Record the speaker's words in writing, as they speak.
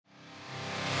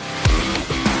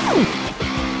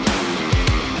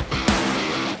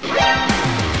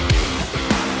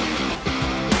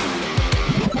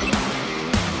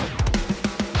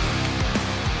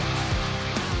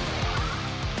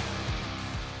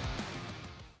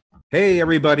Hey,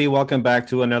 everybody, welcome back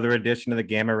to another edition of the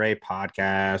Gamma Ray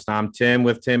Podcast. I'm Tim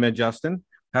with Tim and Justin.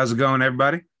 How's it going,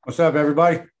 everybody? What's up,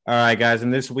 everybody? All right, guys,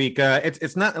 and this week,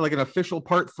 it's not like an official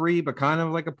part three, but kind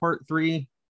of like a part three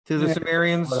to the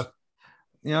Sumerians.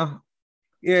 Yeah.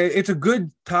 Yeah, it's a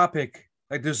good topic.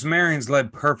 Like the Sumerians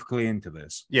led perfectly into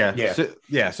this.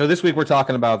 Yeah. So this week we're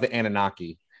talking about the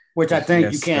Anunnaki. Which I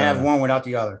think you can't have one without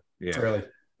the other. Yeah. Really.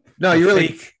 No,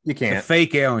 you can't. The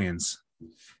fake aliens.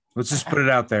 Let's just put it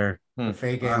out there. The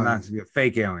fake aliens.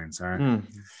 Fake aliens, all right?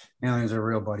 Aliens are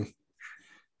real, buddy.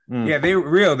 Yeah, they're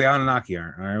real. The Anunnaki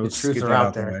aren't. All right, The truth are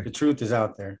out there. The truth is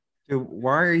out there. Dude,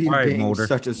 why are you being Mulder?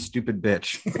 such a stupid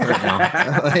bitch right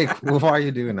now? Like, why are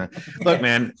you doing that? Look,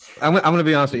 man, I'm going to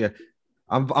be honest with you.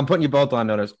 I'm putting you both on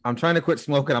notice. I'm trying to quit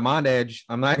smoking. I'm on edge.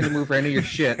 I'm not going to move for any of your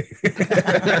shit.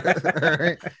 All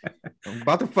right? I'm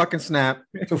about to fucking snap.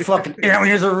 So fucking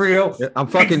aliens are real. I'm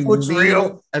fucking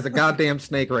real as a goddamn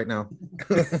snake right now.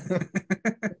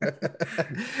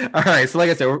 All right. So like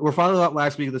I said, we're following up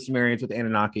last week of the Sumerians with the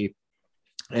Anunnaki.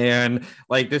 And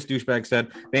like this douchebag said,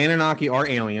 the Anunnaki are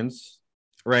aliens,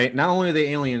 right? Not only are they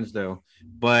aliens, though,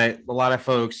 but a lot of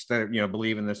folks that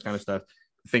believe in this kind of stuff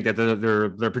think that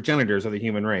they're progenitors of the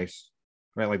human race,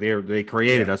 right? Like they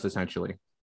created us essentially.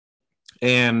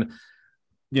 And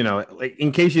like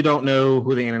in case you don't know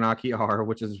who the Anunnaki are,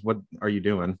 which is what are you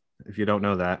doing if you don't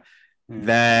know that?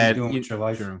 That doing with your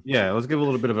life. Yeah, let's give a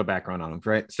little bit of a background on them,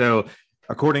 right? So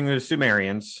according to the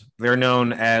Sumerians, they're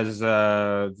known as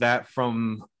that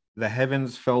from the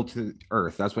heavens fell to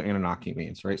earth. That's what Anunnaki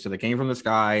means, right? So they came from the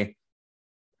sky,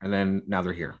 and then now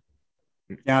they're here.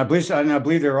 Yeah, I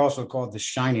believe they're also called the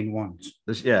Shining Ones.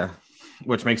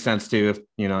 Which makes sense too. If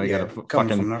you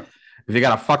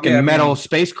got a fucking metal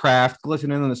spacecraft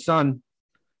glistening in the sun,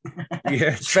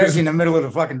 especially in the middle of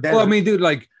the fucking desert. Well, I mean, dude,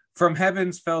 like from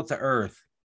heavens fell to earth.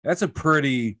 That's a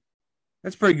pretty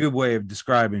good way of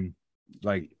describing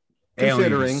like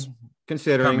considering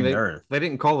they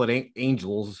didn't call it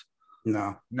angels.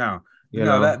 No,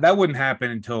 that wouldn't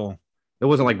happen until it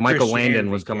wasn't like Michael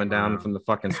Landon was coming down from the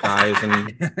fucking skies.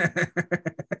 And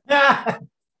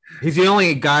he's the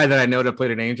only guy that I know that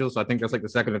played an angel. So I think that's like the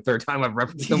second or third time I've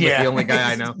referenced him. Yeah. The only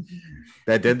guy I know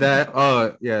that did that.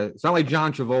 Oh, yeah. It's not like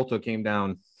John Travolta came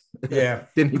down. Yeah.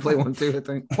 Didn't he play one too, I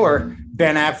think? Or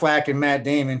Ben Affleck and Matt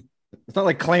Damon. It's not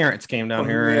like Clarence came down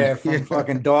here. Yeah, from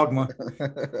fucking Dogma.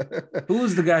 Who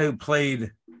was the guy who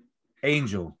played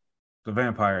Angel, the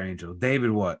vampire angel?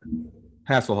 David what?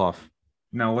 Hasselhoff.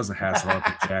 No, it wasn't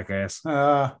Hasselhoff, jackass.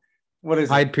 What is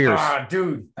Hyde Pierce?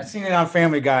 Dude, I seen it on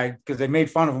Family Guy because they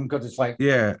made fun of him because it's like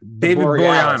David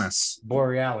Boreanaz.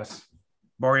 Boreanaz,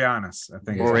 I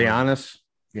think. Boreanaz.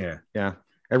 Yeah.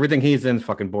 Everything he's in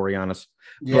fucking Boreanaz.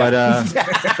 Yeah.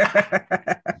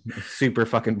 But super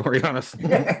fucking Boreanaz.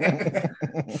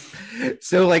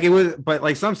 So like it was, but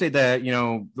like some say that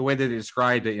the way that they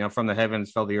described it, from the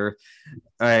heavens fell the earth,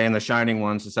 and the shining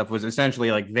ones and stuff was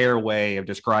essentially like their way of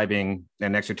describing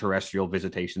an extraterrestrial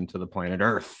visitation to the planet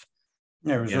Earth.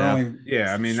 Yeah, it was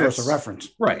only source of reference.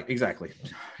 Right, exactly.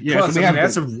 Yeah, plus,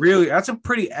 that's a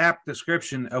pretty apt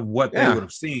description of what they would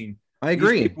have seen. I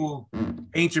agree.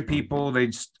 Ancient people, they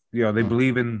just they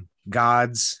believe in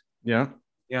gods. Yeah.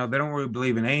 They don't really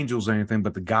believe in angels or anything,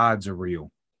 but the gods are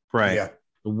real. Right. Yeah.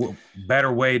 The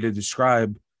better way to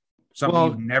describe something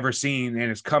you've never seen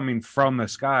and it's coming from the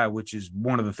sky, which is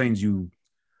one of the things you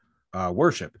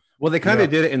worship. Well, they kind of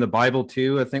did it in the Bible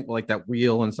too. I think like that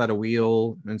wheel inside a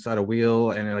wheel,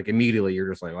 and like immediately you're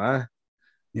just like, what?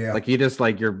 Yeah. Like you just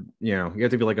like you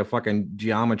have to be like a fucking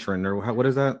geometrician or what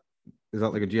is that? Is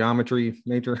that like a geometry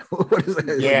major? What is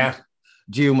that? Yeah.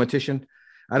 Geometrician.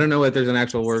 I don't know if there's an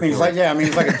actual word. Things like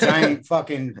it's like a giant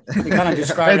fucking. They kind of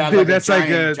describe it as that's like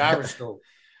a gyroscope.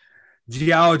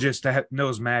 Geologist that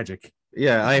knows magic.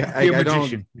 Yeah,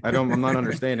 I'm not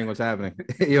understanding what's happening.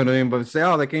 You know what I mean? But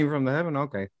say, they came from the heaven.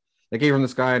 Okay, they came from the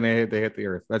sky and they hit the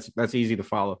earth. That's easy to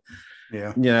follow.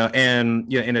 Yeah.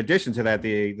 And in addition to that,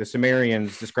 the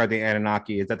Sumerians described the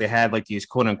Anunnaki as that they had like these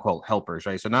quote unquote helpers,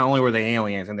 right? So not only were they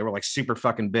aliens and they were like super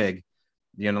fucking big,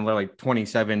 they're like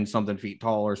 27 something feet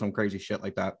tall or some crazy shit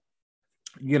like that,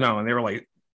 and they were like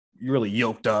really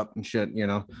yoked up and shit,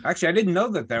 Actually, I didn't know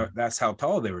that's how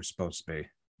tall they were supposed to be.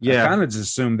 Yeah. I kind of just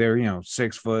assumed they were,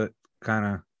 6 foot kind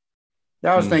of.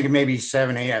 I was thinking maybe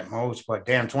 7, 8 at most, but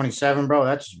damn, 27, bro.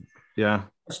 That's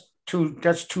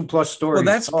 2+ stories. Well,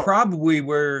 that's probably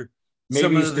where maybe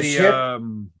some of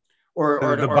the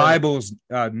or the Bible's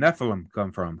Nephilim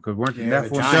come from, because weren't the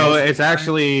Nephilim? So it's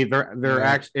actually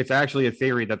it's actually a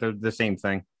theory that they're the same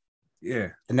thing. Yeah,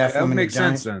 the Nephilim that makes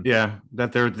sense then. Yeah,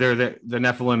 that they're the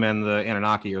Nephilim and the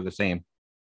Anunnaki are the same.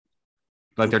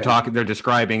 Like they're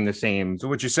describing the same. So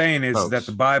what you're saying is that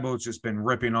the Bible has just been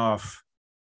ripping off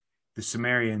the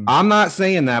Sumerian. I'm not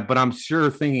saying that, but I'm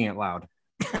sure thinking it loud.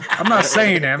 I'm not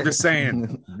saying that. I'm just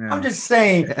saying. Yeah. I'm just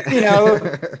saying,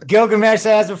 Gilgamesh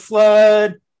has a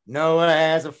flood. Noah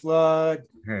has a flood.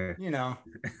 He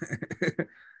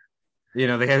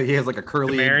has like a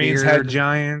curly Sumerians beard. Had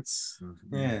giants.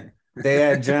 Yeah, they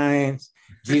had giants.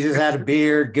 Jesus had a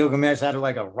beard. Gilgamesh had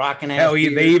like a rocking ass. Hell,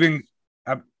 beard. they even,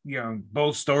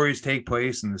 both stories take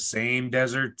place in the same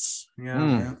deserts.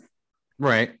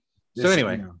 Right. So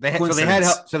anyway, they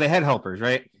had helpers,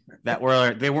 right?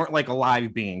 They weren't like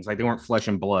alive beings, like they weren't flesh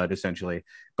and blood essentially,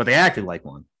 but they acted like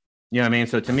one. You know what I mean?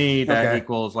 So to me, that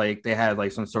equals like they had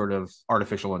like some sort of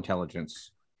artificial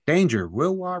intelligence. Danger,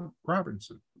 Will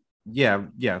Robinson. Yeah,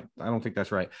 I don't think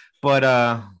that's right, but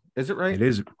is it right? It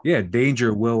is. Yeah,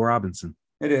 Danger, Will Robinson.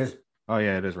 It is. Oh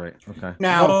yeah, it is right. Okay.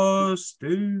 Now,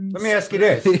 let me ask you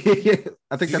this.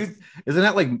 I think isn't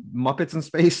that like Muppets in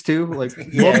Space too? Like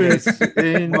Muppets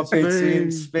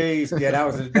in Space. Yeah, that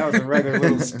was a regular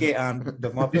little skit on the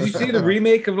Muppets. Did you see the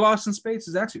remake of Lost in Space?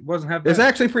 It's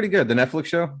actually pretty good. The Netflix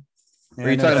show.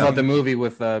 Are you talking about the movie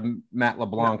with Matt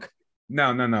LeBlanc?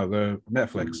 No, the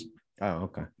Netflix. Oh,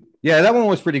 okay. Yeah, that one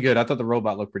was pretty good. I thought the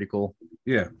robot looked pretty cool.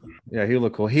 Yeah, he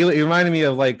looked cool. He reminded me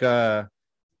of like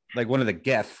one of the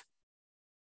Geth.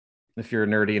 If you're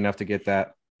nerdy enough to get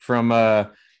that from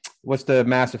what's the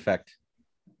Mass Effect?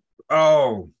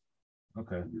 Oh,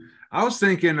 okay. I was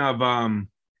thinking of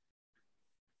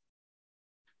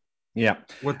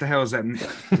what the hell is that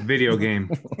video game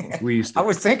we used to... I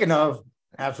was thinking of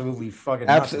absolutely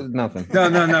nothing.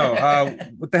 No.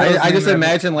 What the hell? I just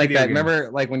imagine like that. Game?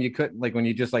 Remember, like when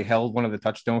you just like held one of the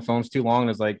touchstone phones too long, and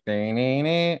it's like,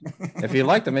 if you'd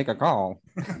like to make a call.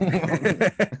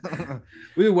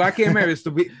 I can't remember. It's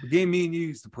the game me and you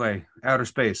used to play, Outer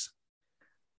Space.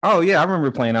 Oh yeah, I remember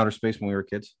playing Outer Space when we were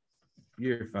kids.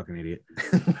 You're a fucking idiot.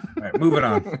 All right, moving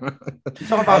on. You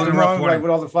talking about the wrong, like with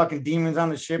all the fucking demons on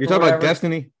the ship? You're talking about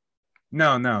Destiny?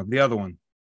 No, the other one.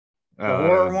 The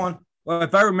horror one. Well,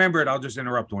 if I remember it, I'll just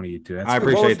interrupt one of you two. I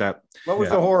appreciate that. What was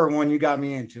the horror one you got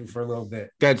me into for a little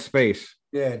bit? Dead Space.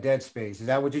 Yeah, Dead Space. Is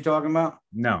that what you're talking about?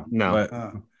 No.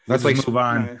 That's like move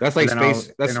on. That's like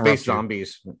space. That's space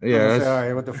zombies. Yeah.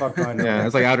 Sorry, what the fuck do I know? Yeah,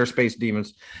 it's like outer space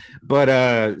demons.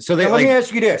 But so they. Now, let me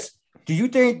ask you this: do you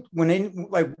think when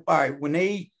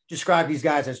they describe these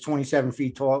guys as 27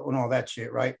 feet tall and all that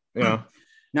shit, right? Yeah.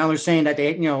 Now they're saying that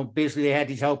they, basically they had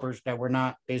these helpers that were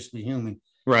not basically human.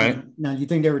 Right. Now, you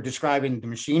think they were describing the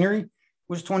machinery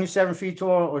was 27 feet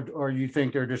tall, or you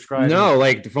think they're describing? No,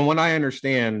 like from what I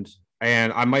understand,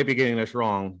 and I might be getting this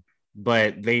wrong,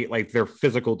 but they like their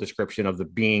physical description of the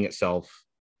being itself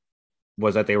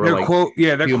was that they were they're quote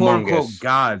unquote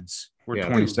gods were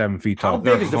 27 feet tall. How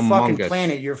big is the fucking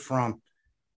planet you're from?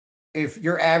 If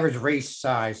your average race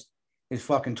size is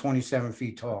fucking 27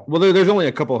 feet tall. Well, there's only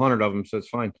a couple hundred of them, so it's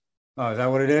fine. Oh, is that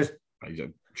what it is?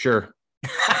 Sure.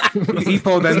 He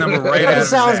pulled that number right out of his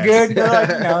sounds ass. Good.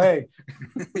 Hey.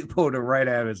 He pulled it right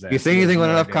out of his ass. You say anything with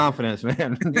enough confidence,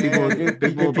 man. People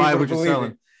will buy what you're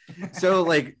selling. So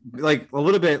like a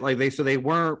little bit like they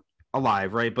weren't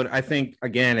alive, right? But I think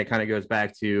again it kind of goes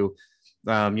back to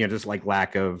just like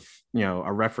lack of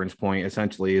a reference point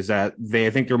essentially is that I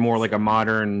think they're more like a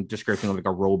modern description of like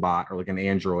a robot or like an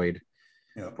android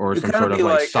or some sort of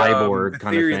like cyborg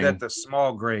kind of thing. That the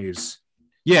small grays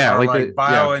are like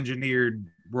bioengineered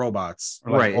robots.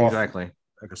 Right, exactly.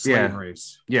 Like a slave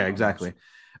race. Yeah, exactly.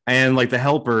 And like the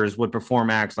helpers would perform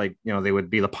acts like, they would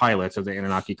be the pilots of the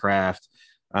Anunnaki craft.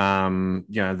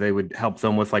 They would help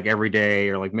them with like everyday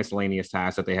or like miscellaneous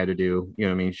tasks that they had to do. You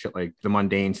know what I mean? Shit, like the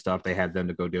mundane stuff, they had them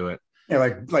to go do it. Yeah,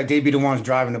 like they'd be the ones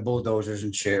driving the bulldozers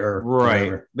and shit. Or right.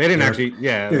 Whatever. They didn't actually, the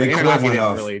Anunnaki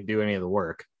didn't really do any of the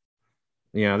work.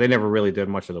 They never really did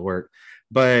much of the work.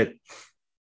 But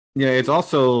it's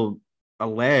also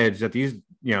alleged that these,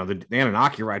 the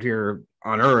Anunnaki right here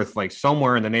on Earth, like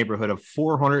somewhere in the neighborhood of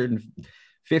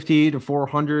 450 to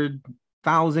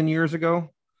 400,000 years ago,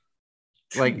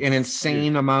 like an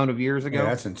insane amount of years ago. Yeah,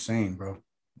 that's insane, bro.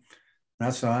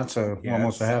 That's almost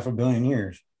a 500 million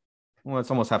years. Well, it's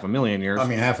almost 500,000 years. I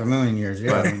mean, 500,000 years.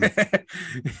 Yeah.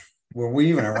 Were we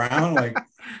even around? Like,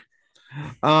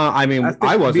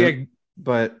 I wasn't,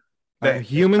 but the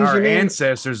humans, our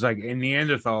ancestors, like in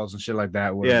Neanderthals and shit like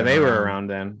that. They were around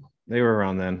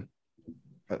then.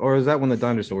 Or is that when the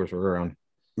dinosaurs were around?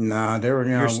 Nah, they were.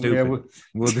 You're stupid.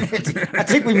 I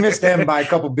think we missed them by a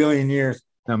couple billion years.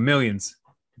 No, millions.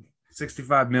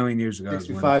 65 million years ago.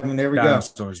 65, and there we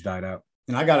dinosaurs died out.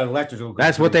 And I got an electrical.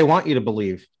 That's what they want you to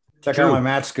believe. Check out my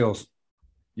math skills.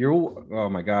 Oh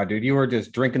my god, dude! You were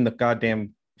just drinking the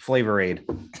goddamn flavor aid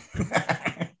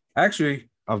Actually,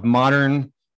 of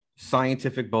modern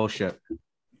scientific bullshit.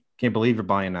 Can't believe you're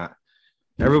buying that.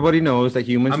 Everybody knows that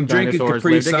humans I'm and drinking dinosaurs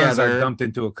Capri live Suns I together, dumped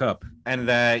into a cup. and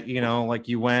that, you know, like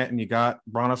you went and you got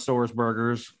brontosaurus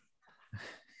burgers.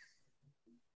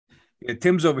 Yeah,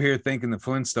 Tim's over here thinking the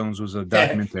Flintstones was a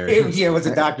documentary. It was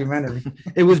a documentary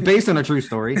It was based on a true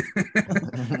story.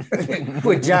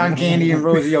 with John Candy and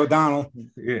Rosie O'Donnell.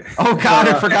 Yeah. Oh God,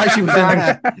 I forgot she was in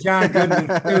that. John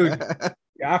Goodman, Dude.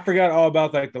 Yeah, I forgot all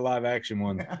about like the live action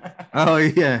one. Oh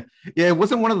yeah, yeah. It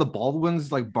wasn't one of the bald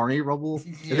ones like Barney Rubble.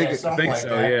 Yeah, I something think like so.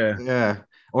 that. Yeah. Yeah,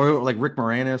 or like Rick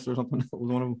Moranis or something. It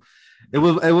was one of them.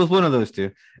 It was one of those two.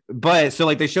 But so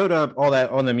like they showed up all that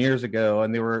on them years ago,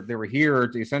 and they were here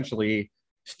to essentially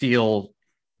steal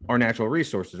our natural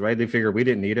resources, right? They figured we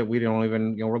didn't need it. We don't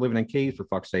even, we're living in caves for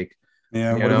fuck's sake.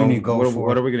 Yeah, what do we need gold for?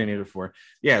 What are we going to need it for?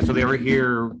 Yeah, so they were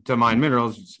here to mine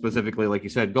minerals, specifically, like you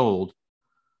said, gold.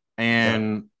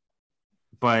 And,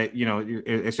 but,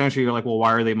 essentially you're like, well,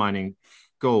 why are they mining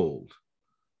gold?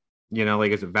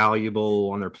 Like, is it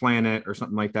valuable on their planet or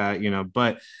something like that?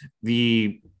 But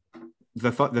the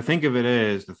thought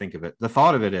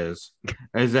of it is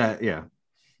that, yeah,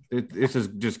 this is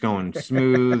just going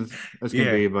smooth as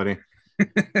can be, buddy.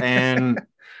 And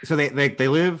so they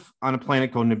live on a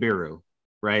planet called Nibiru,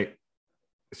 right?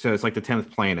 So it's like the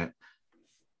 10th planet.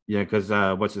 Yeah, because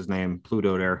what's his name?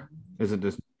 Pluto there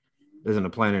isn't a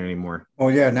planet anymore. Oh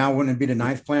yeah, now wouldn't it be the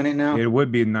 9th planet now? It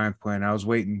would be the 9th planet. I was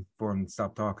waiting for him to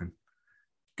stop talking.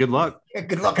 Good luck. Yeah,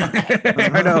 good luck.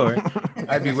 I know.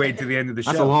 I'd be waiting to the end of the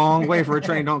show. That's a long way for a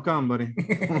train don't come, buddy.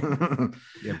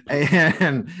 Yep.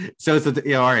 And so it's all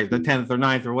right, the 10th or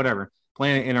 9th or whatever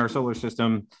planet in our solar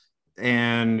system,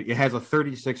 and it has a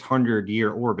 3,600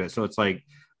 year orbit. So it's like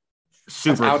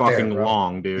super fucking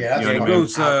long, dude. Yeah, it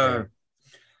goes. I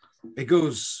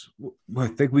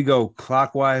think we go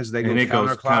clockwise. They go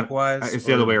counterclockwise. It's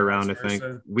the other way around. I think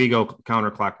we go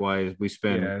counterclockwise. We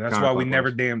spin. Yeah, that's why we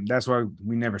never That's why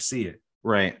we never see it.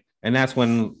 Right, and that's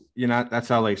when that's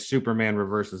how like Superman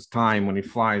reverses time when he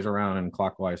flies around in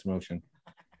clockwise motion.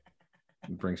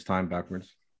 It brings time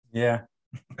backwards. Yeah.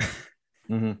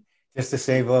 Mm-hmm. Just to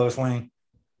save Lois Lane.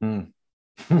 Mm.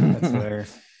 That's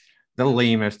hilarious. The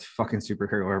lamest fucking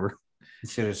superhero ever. You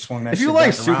should have swung that. If you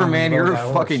like Superman, you're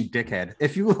a fucking dickhead.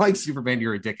 If you like Superman,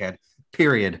 you're a dickhead.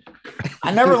 Period.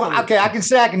 I can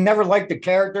say I can never like the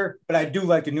character, but I do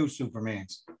like the new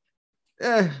Supermans.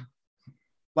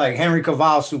 Like Henry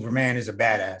Cavill's Superman is a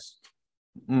badass.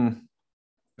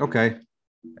 Okay.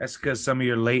 That's because some of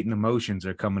your latent emotions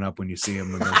are coming up when you see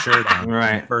him with no shirt on.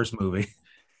 Right. In the first movie.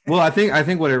 Well, I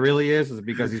think what it really is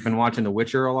because he's been watching The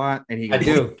Witcher a lot, and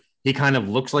he kind of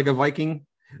looks like a Viking.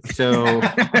 So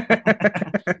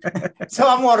so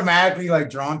I'm automatically like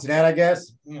drawn to that, I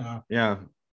guess. Yeah.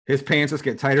 His pants just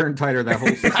get tighter and tighter that whole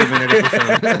 60-minute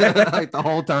episode. Like the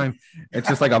whole time. It's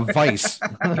just like a vice.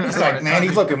 It's like, man,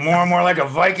 he's looking more and more like a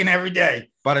Viking every day.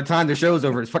 By the time the show's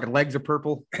over, his fucking legs are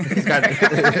purple. He's got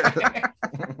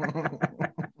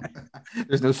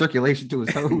there's no circulation to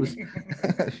his toes.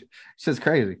 It's just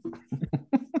crazy.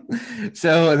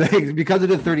 So because of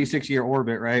the 36-year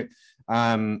orbit, right?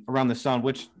 Around the sun,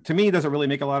 which to me doesn't really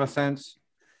make a lot of sense,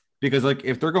 because like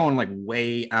if they're going like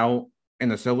way out in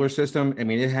the solar system, I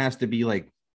mean it has to be like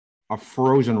a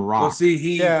frozen rock. Well,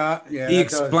 see, they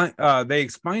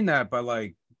explain that by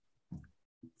like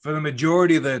for the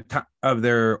majority of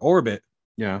their orbit,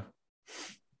 they're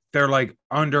like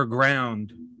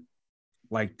underground,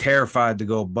 like terrified to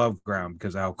go above ground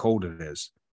because of how cold it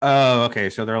is. Oh, okay,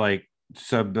 so they're like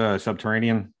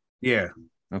subterranean. Yeah.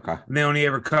 Okay. And they only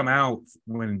ever come out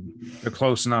when they're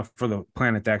close enough for the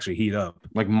planet to actually heat up.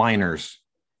 Like miners.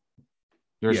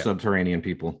 They're subterranean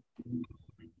people.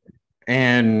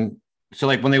 And so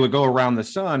like when they would go around the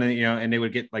sun and they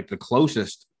would get like the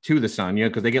closest to the sun,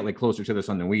 because they get like closer to the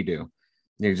sun than we do,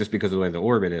 just because of the way the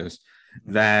orbit is,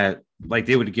 that like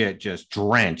they would get just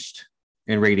drenched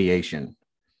in radiation.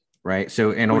 Right.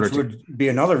 So which would be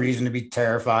another reason to be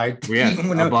terrified. Yeah. Even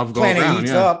when above the planet ground,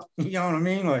 heats up. You know what I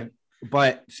mean? Like,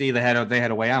 but see, they had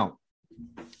a way out.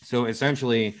 So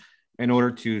essentially, in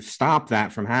order to stop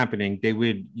that from happening, they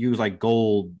would use like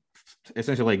gold,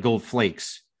 essentially like gold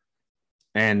flakes,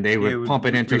 and they would pump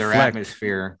it into their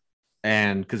atmosphere.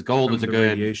 And because gold is a good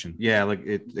radiation. Yeah, like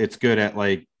it's good at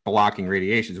like blocking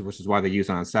radiations, which is why they use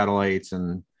it on satellites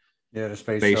and the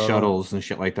space shuttles and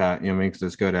shit like that. Because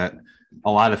it's good at a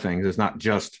lot of things. It's not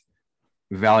just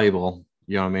valuable,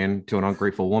 to an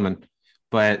ungrateful woman.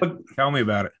 But tell me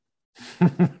about it.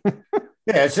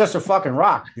 Yeah, it's just a fucking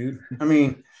rock, dude. I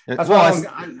mean, that's why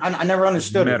I never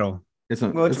understood metal.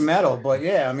 It's metal, but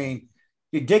yeah, I mean,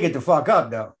 you dig it the fuck up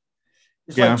though.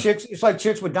 It's like chicks. It's like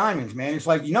chicks with diamonds, man. It's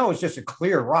like, it's just a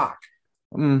clear rock.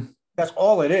 That's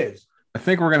all it is. I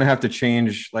think we're gonna have to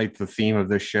change like the theme of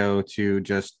this show to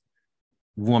just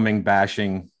woman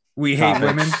bashing. We hate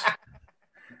women.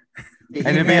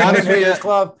 And to be honest with you,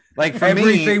 club, like for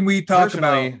everything we talk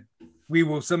about, we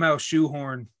will somehow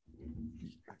shoehorn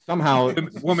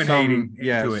woman hating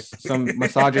into it. Some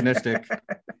misogynistic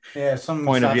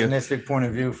point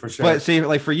of view for sure. But see,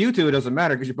 like for you two, it doesn't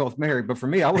matter because you're both married. But for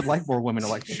me, I would like more women to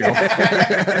like the show.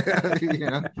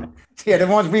 Yeah, the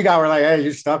ones we got were like, hey,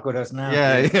 you're stuck with us now.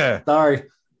 Yeah. Sorry.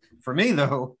 For me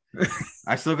though,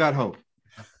 I still got hope.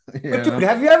 But dude,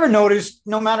 have you ever noticed,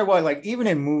 no matter what, like even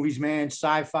in movies, man,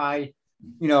 sci-fi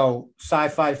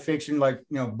fiction, like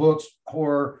books,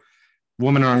 horror,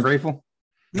 women are ungrateful.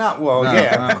 Of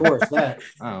course that.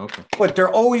 Oh, okay. But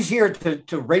they're always here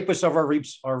to rape us of our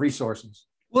resources.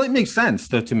 Well, it makes sense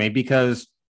to me because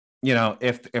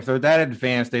if they're that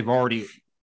advanced, they've already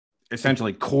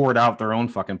essentially cored out their own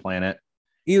fucking planet.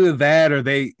 Either that, or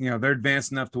they they're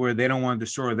advanced enough to where they don't want to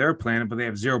destroy their planet, but they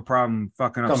have zero problem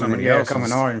fucking up somebody else.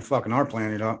 Coming on and fucking our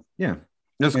planet up. Yeah,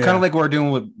 it's kind of like what we're doing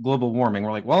with global warming.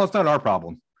 We're like, well, it's not our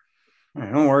problem.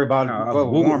 Right, don't worry about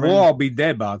global warming. We'll all be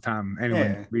dead by the time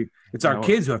anyway. Yeah. It's our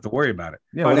kids who have to worry about it.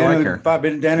 Yeah, but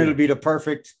then it'll be the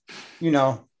perfect,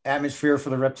 atmosphere for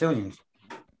the reptilians.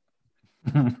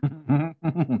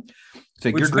 It's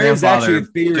like your grandfather a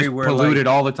theory just where polluted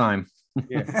all the time.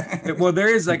 Yeah. Well,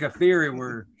 there is like a theory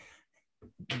where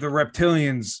the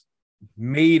reptilians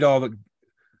made all the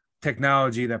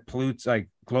technology that pollutes, like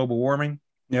global warming.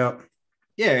 Yeah.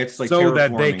 Yeah, it's like so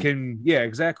that they can,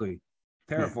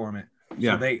 terraform it.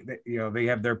 Yeah. So they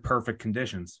have their perfect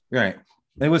conditions. Right.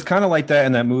 It was kind of like that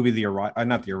in that movie,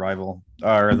 not The Arrival,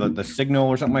 or the Signal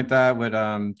or something like that with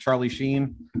Charlie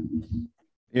Sheen.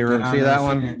 You ever see that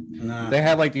one? No. They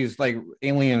had like these like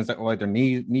aliens that were like their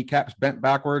kneecaps bent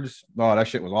backwards. Oh, that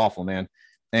shit was awful, man.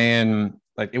 And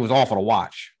like it was awful to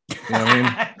watch. You know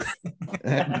what I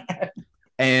mean?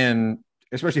 And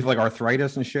especially for like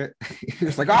arthritis and shit. You're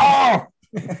just like, oh,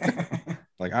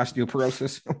 like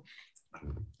osteoporosis.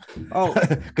 Oh,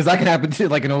 because that can happen to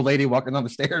like an old lady walking down the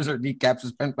stairs, her kneecaps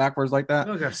is bent backwards like that. I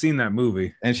feel like I've seen that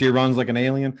movie. And she runs like an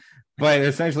alien. But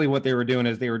essentially what they were doing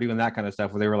is they were doing that kind of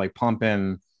stuff where they were like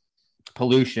pumping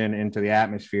pollution into the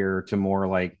atmosphere to more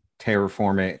like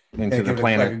terraform it into the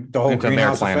planet, like the whole into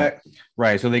their planet. Effect.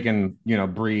 Right. So they can,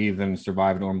 breathe and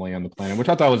survive normally on the planet, which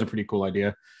I thought was a pretty cool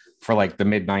idea for like the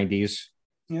mid 90s.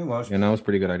 Yeah, it was. It was a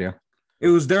pretty good idea. It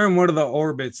was during one of the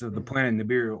orbits of the planet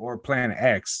Nibiru, or Planet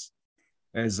X,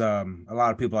 as a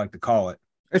lot of people like to call it.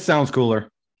 It sounds cooler.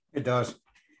 It does.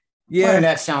 Yeah.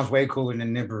 Planet X sounds way cooler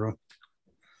than Nibiru.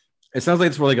 It sounds like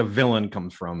it's where like a villain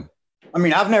comes from. I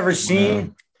mean, I've never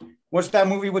seen what's that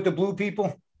movie with the blue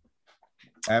people?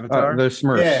 Avatar. The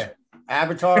Smurfs. Yeah,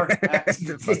 Avatar.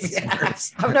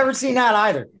 I've never seen that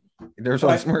either. There's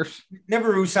all Smurfs.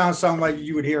 Nibiru sounds something like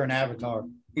you would hear in Avatar,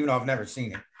 even though I've never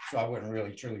seen it, so I wouldn't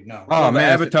really truly know. Oh man,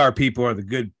 the Avatar people are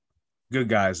the good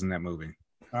guys in that movie.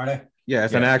 Are they? Yeah,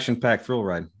 it's an action-packed thrill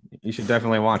ride. You should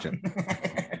definitely watch it.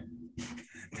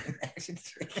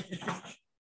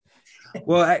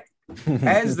 Well,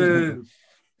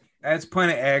 as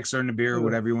Planet X or Nibiru,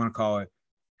 whatever you want to call it,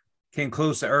 came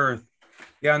close to Earth,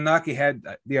 the Anunnaki had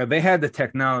the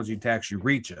technology to actually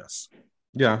reach us.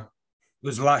 Yeah. It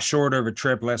was a lot shorter of a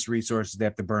trip, less resources they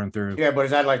have to burn through. Yeah, but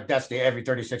is that like that's every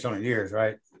 3,600 years,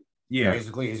 right? Yeah.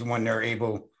 Basically, is when they're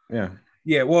able. Yeah.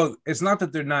 Yeah. Well, it's not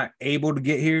that they're not able to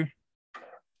get here.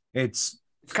 It's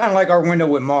kind of like our window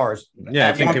with Mars. Yeah,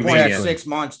 at one point 6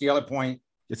 months. The other point,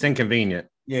 it's inconvenient.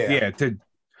 Yeah. To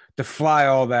fly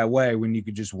all that way when you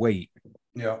could just wait.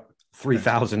 Yeah.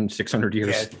 3,600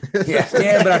 years. Yeah.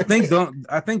 Yeah, but I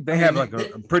think they have like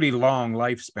a pretty long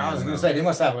lifespan. I was going to say they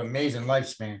must have an amazing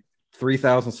lifespan.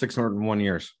 3,601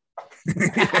 years.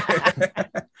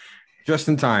 Just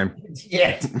in time.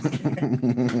 Yeah.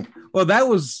 Well, that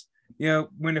was,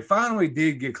 when it finally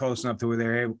did get close enough to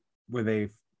where they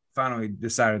finally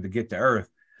decided to get to Earth.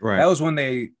 Right. That was when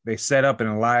they set up an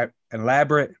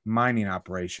elaborate mining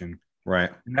operation.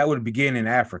 Right. And that would begin in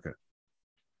Africa.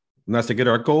 And that's to get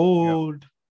our gold.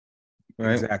 Yep.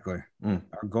 Right. Exactly. Our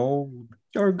gold.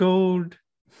 Our gold.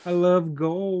 I love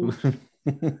gold.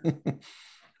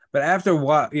 But after a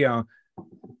while, I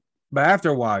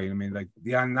mean, like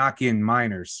the Anunnaki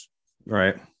miners,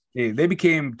 right? They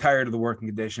became tired of the working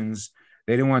conditions.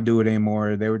 They didn't want to do it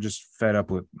anymore. They were just fed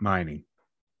up with mining.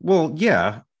 Well,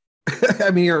 yeah.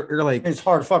 I mean, you're like, it's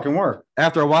hard fucking work.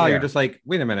 After a while, you're just like,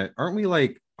 wait a minute, aren't we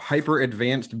like hyper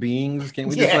advanced beings? Can't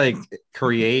we just like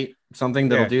create something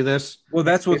that'll do this? Well,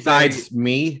 that's what besides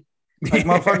me. Like,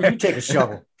 motherfucker, you take a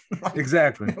shovel.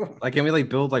 Exactly. Like, can we like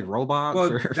build like robots?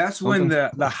 Well, or that's something? when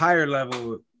the higher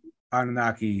level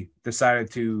Anunnaki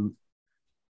decided to,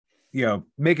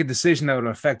 make a decision that would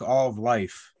affect all of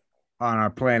life on our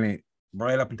planet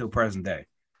right up until present day.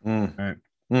 Right?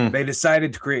 They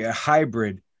decided to create a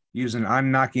hybrid using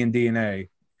Anunnakian DNA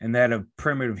and that of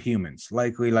primitive humans,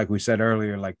 likely, like we said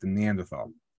earlier, like the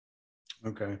Neanderthal.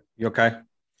 Okay. You okay?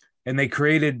 And they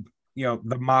created,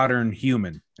 the modern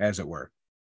human, as it were.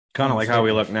 Kind of like how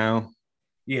we look now.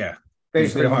 Yeah.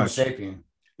 Basically Homo sapien.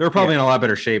 They're probably in a lot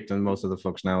better shape than most of the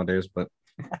folks nowadays, but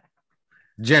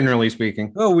generally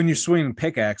speaking. Oh, when you're swinging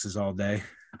pickaxes all day,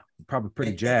 probably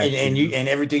pretty jacked. And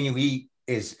everything you eat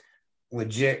is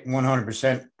legit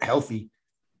 100% healthy.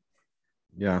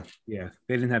 Yeah. They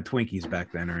didn't have Twinkies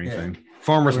back then or anything. Yeah.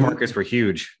 Farmers markets were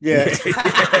huge. Yeah.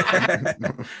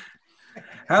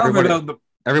 However,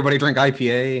 everybody drink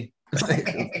IPA.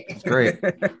 It's great.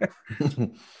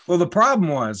 Well, the problem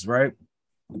was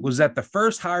that the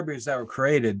first hybrids that were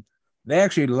created, they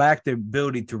actually lacked the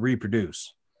ability to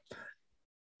reproduce.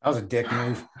 That was a dick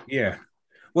move. Yeah.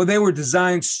 Well, they were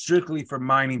designed strictly for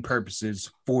mining purposes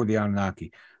for the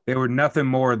Anunnaki. They were nothing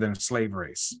more than a slave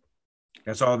race.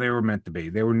 That's all they were meant to be.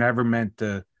 They were never meant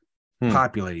to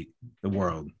populate the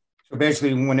world. So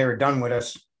basically, when they were done with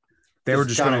us, they were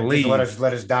just going to leave.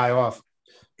 Let us die off.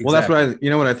 Well, exactly.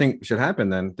 That's what I think should happen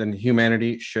then. Then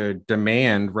humanity should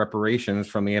demand reparations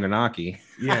from the Anunnaki.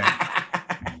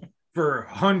 Yeah. For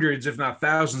hundreds, if not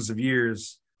thousands of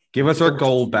years. Give us our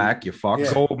gold back, you fucks.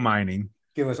 Yeah. Gold mining.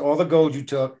 Give us all the gold you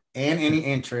took and any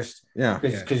interest. Yeah.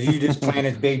 Because you just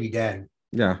planted baby dad.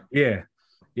 Yeah. Yeah.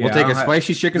 We'll take a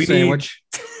spicy chicken sandwich.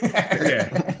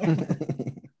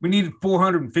 We needed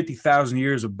 450,000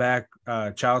 years of back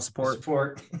child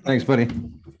support. Thanks, buddy.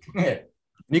 Yeah.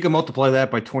 You can multiply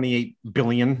that by 28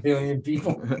 billion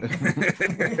people.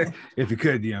 If you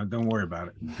could, don't worry about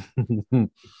it.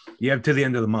 You have to the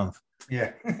end of the month.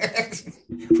 Yeah.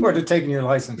 Or to taking your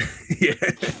license. Yeah.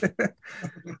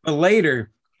 But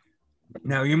later,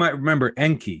 now you might remember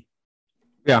Enki.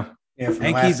 Yeah.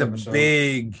 Enki's a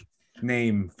big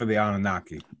name for the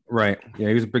Anunnaki. Right. Yeah,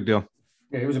 he was a big deal.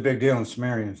 Yeah, he was a big deal in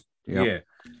Sumerians. Yeah.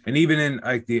 And even in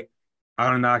like the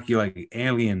Anunnaki, like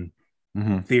alien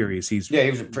theories, he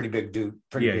was a pretty big dude.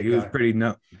 He was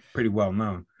pretty well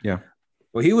known. Yeah.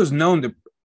 Well, he was known to,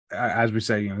 as we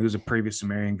say, he was a previous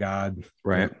Sumerian god.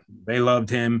 Right. They loved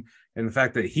him, and the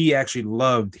fact that he actually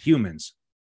loved humans,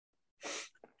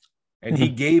 and he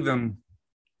gave them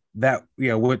that,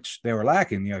 which they were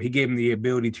lacking. He gave them the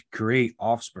ability to create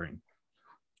offspring.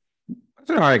 That's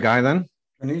an all right guy then.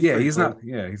 He's not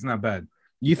bad.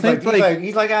 You think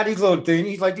he's like these little things.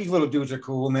 He's like, these little dudes are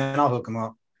cool, man. I'll hook them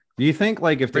up. Do you think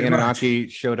like if the Anunnaki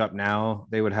showed up now,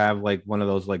 they would have like one of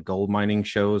those like gold mining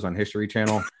shows on History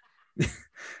Channel?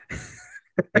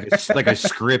 like a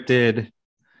scripted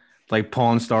like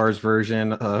Pawn Stars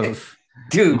version of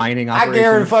mining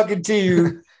operations. I guarantee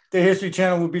you the History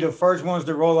Channel would be the first ones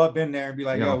to roll up in there and be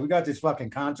like, yo, we got this fucking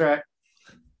contract.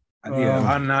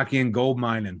 Anunnaki and gold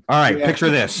mining. All right, picture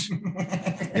this.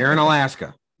 You're in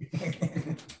Alaska.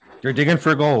 You're digging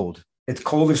for gold. It's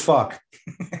cold as fuck.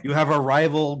 You have a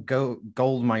rival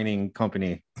gold mining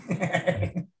company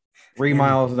 3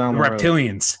 miles down the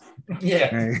reptilians. Road.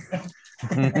 Yeah.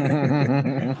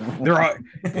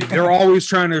 They're always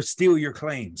trying to steal your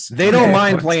claims. They don't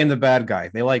mind playing the bad guy.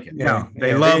 They like it. No,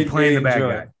 they love playing the bad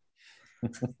guy.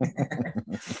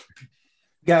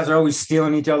 You guys are always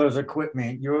stealing each other's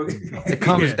equipment.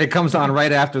 It comes on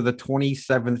right after the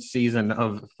 27th season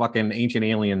of fucking Ancient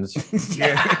Aliens.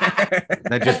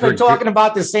 We're talking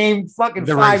about the same fucking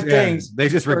five things. They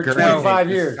just for 25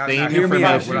 years.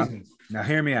 Now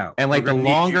hear me out. And like the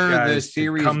longer the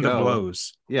series come to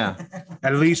blows. Yeah.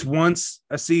 At least once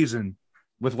a season.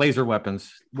 With laser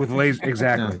weapons.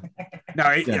 Exactly.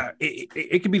 Now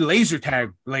it could be laser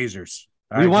tag lasers.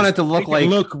 We want it to look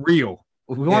real.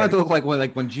 We want it to look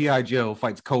like when G.I. Joe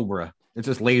fights Cobra. It's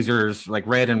just lasers, like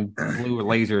red and blue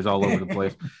lasers all over the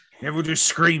place. Yeah, we're just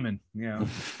screaming,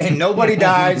 and nobody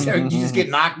dies. You just get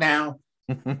knocked down.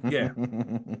 Yeah.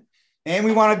 And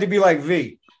we want it to be like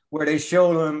V, where they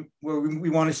show them where we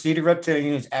want to see the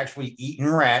reptilians actually eating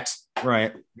rats.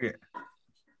 Right. Yeah.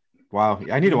 Wow.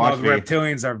 I need to watch the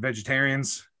reptilians are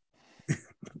vegetarians.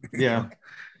 Yeah.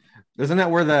 Isn't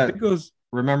that where that goes?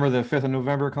 Remember the 5th of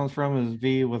November comes from? Is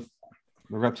V with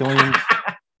the reptilians?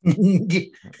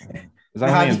 Is that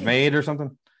how they invade or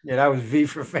something? Yeah, that was V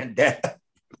for Vendetta.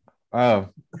 Oh.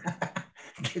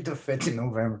 Get the 5th of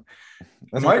November.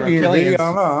 That might be I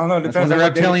don't know. Depends when the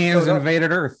reptilians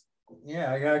invaded Earth.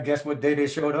 Yeah, I gotta guess what day they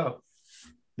showed up.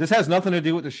 This has nothing to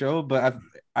do with the show, but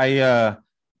I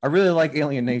really like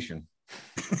Alien Nation.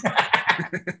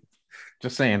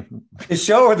 Just saying. The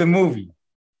show or the movie?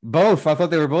 Both. I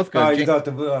thought they were both good. Oh, you thought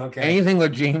okay. Anything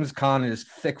with James Caan is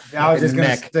thick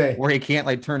neck, where he can't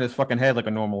like turn his fucking head like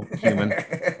a normal human.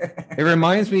 It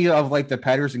reminds me of like the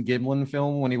Patterson Gimlin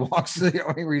film when he walks,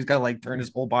 where he's got to like turn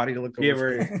his whole body to look. Yeah,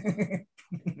 right.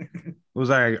 It was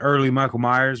like early Michael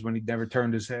Myers when he never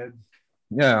turned his head.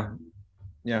 Yeah,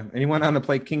 and he went on to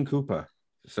play King Koopa,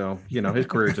 so his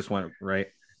career just went right.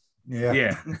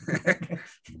 Yeah.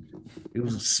 It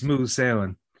was smooth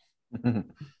sailing.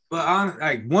 But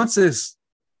like once this,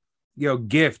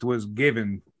 gift was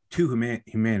given to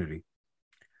humanity,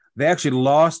 they actually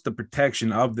lost the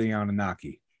protection of the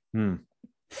Anunnaki.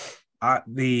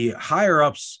 The higher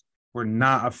ups were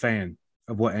not a fan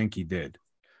of what Enki did.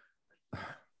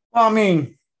 Well, I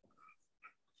mean,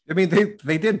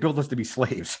 they did build us to be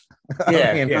slaves.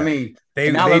 Yeah,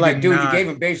 they're like, dude, you gave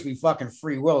him basically fucking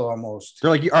free will almost.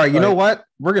 They're like, all right, you know what?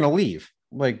 We're gonna leave.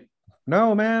 Like,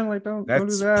 no, man, like don't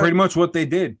do that. Pretty much what they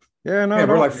did. Yeah, no,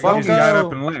 we're like, fuck, got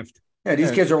up and left. Yeah,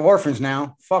 these kids are orphans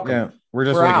now. Fuck them. Yeah, we're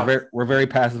just we're very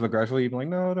passive aggressive. You'd be like,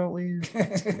 no, don't leave.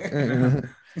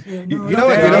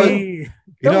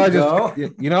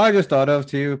 I just thought of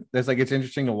too. It's like it's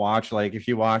interesting to watch. Like if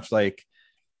you watch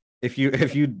if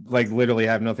you like literally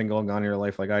have nothing going on in your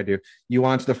life like I do, you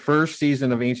watch the first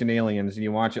season of Ancient Aliens and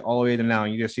you watch it all the way to now,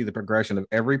 and you just see the progression of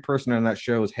every person on that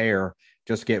show's hair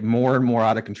just get more and more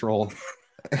out of control.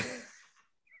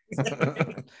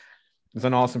 It's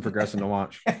an awesome progression to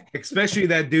watch, especially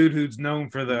that dude who's known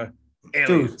for the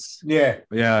aliens. Dude,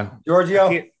 yeah,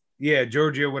 Giorgio.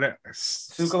 Giorgio. Whatever.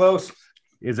 Tsoukalos.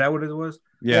 Is that what it was?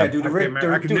 Yeah, dude. I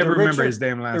can never remember his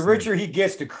damn last name. The richer he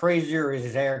gets, the crazier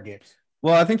his hair gets.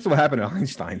 Well, I think that's what happened to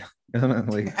Einstein.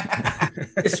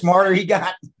 The smarter he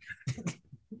got.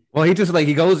 Well, he just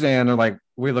he goes in and like,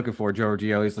 we're looking for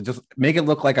Giorgio. He's like, just make it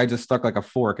look like I just stuck like a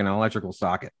fork in an electrical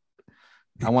socket.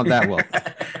 I want that look.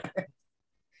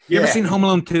 You ever seen Home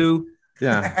Alone 2?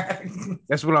 Yeah.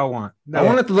 That's what I want. I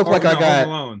want it to look like I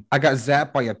got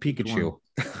zapped by a Pikachu.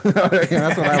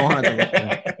 That's what I want it to look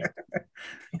like.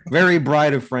 Very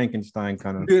Bride of Frankenstein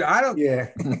kind of. Dude, I don't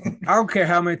care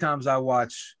how many times I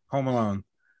watch Home Alone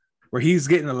where he's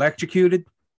getting electrocuted.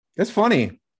 That's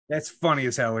funny. That's funny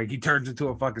as hell. Like he turns into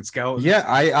a fucking skeleton. Yeah,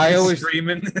 I always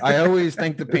screaming. I always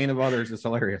think the pain of others is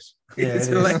hilarious. Yeah, it's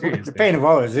hilarious. The pain of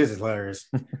others is hilarious.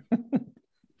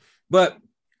 But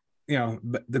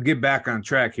to get back on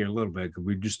track here a little bit, because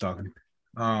we're just talking.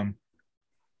 The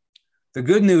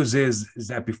good news is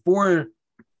that before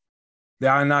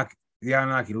the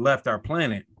Anunnaki left our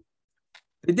planet,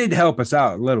 they did help us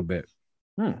out a little bit.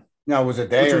 Now, was it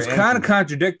there? Which was kind of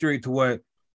contradictory to what,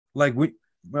 when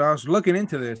I was looking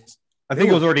into this. I think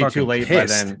it was already too late by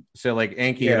then. So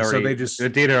Enki had already, the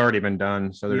data had already been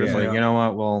done. So they're just like, you know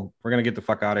what? Well, we're gonna get the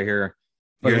fuck out of here.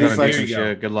 But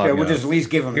shit. Good luck. Yeah, we'll just at least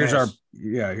give them. Here's this.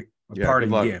 Parting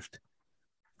gift.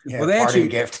 Yeah, well, they actually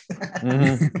gift.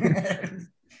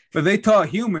 But they taught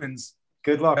humans.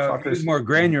 Good luck, fuckers. More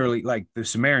granularly, like the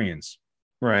Sumerians,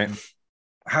 right?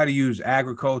 How to use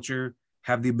agriculture,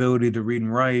 have the ability to read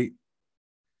and write.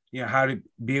 How to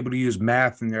be able to use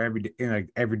math in their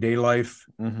everyday life,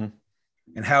 and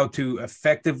how to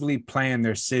effectively plan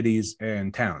their cities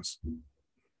and towns.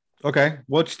 Okay,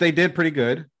 which they did pretty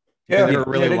good. Yeah, they were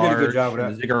really they large. Did a good job with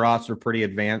that. The ziggurats were pretty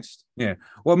advanced. Yeah.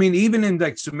 Well, I mean, even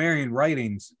in Sumerian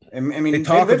writings, they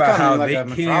talk about how they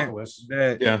can't.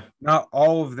 Not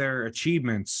all of their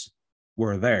achievements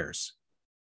were theirs.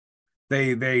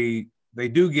 They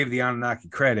do give the Anunnaki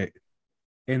credit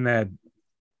in that.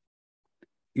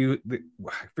 I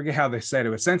forget how they said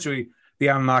it. Essentially, the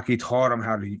Anunnaki taught them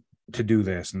how to do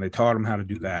this, and they taught them how to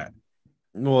do that.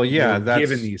 Well, yeah, that's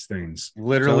given these things.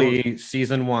 Literally,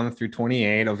 season 1 through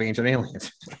 28 of Ancient Aliens.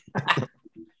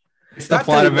 It's the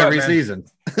plot of every season.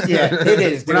 Yeah, it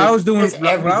is. When I was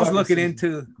looking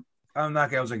into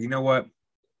Anunnaki, I was like, you know what?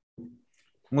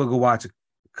 We'll go watch a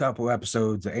couple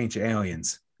episodes of Ancient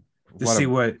Aliens to see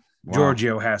what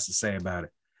Giorgio has to say about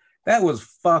it. That was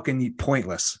fucking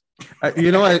pointless.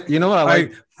 You know what I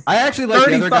like? I actually like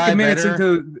 30 the other fucking guy minutes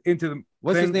better. into the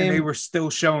what's his name? And they were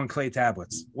still showing clay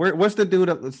tablets. What's the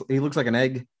dude? He looks like an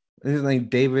egg. His name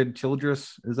David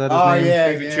Childress. Is that his name?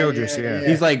 Yeah, David Childress. Yeah.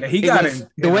 He's like he got it.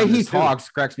 The way he talks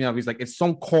cracks me up. He's like, it's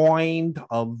some kind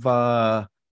of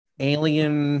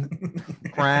alien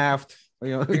craft.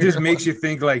 It just makes you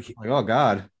think like oh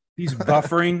god, he's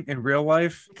buffering in real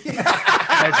life.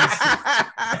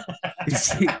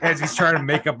 As he's trying to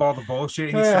make up all the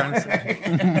bullshit he's trying to say.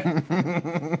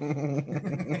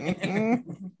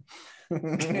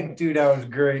 Dude, that was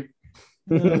great.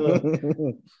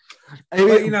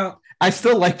 I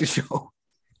still like the show.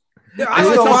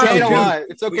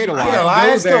 It's okay to watch.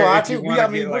 I still watch it. We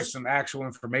got like some actual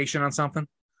information on something.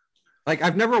 Like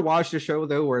I've never watched a show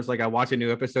though where it's like I watch a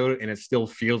new episode and it still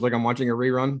feels like I'm watching a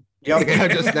rerun. Yep. Like, I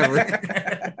just never.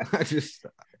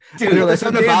 Dude, there's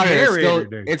something about it.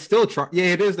 It's still yeah,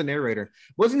 it is the narrator.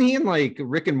 Wasn't he in like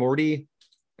Rick and Morty?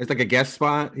 It's like a guest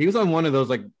spot. He was on one of those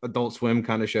like Adult Swim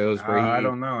kind of shows where I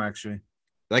don't know actually.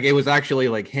 Like it was actually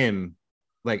like him,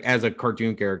 like as a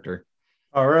cartoon character.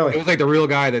 Oh really? It was like the real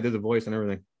guy that did the voice and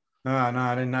everything. No,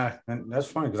 I didn't know. That's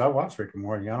funny because I watched Rick and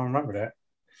Morty. I don't remember that.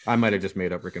 I might have just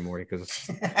made up Rick and Morty because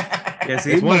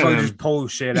it's one of them. Just pull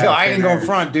shit out. I ain't going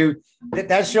front, dude.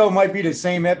 That show might be the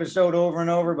same episode over and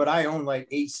over, but I own like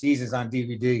 8 seasons on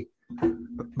DVD.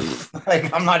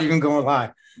 Like I'm not even going to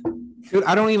lie, dude.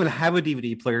 I don't even have a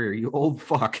DVD player. You old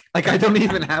fuck. Like I don't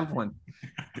even have one.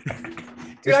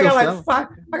 Dude, I got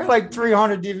like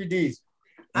 300 DVDs.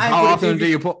 How often do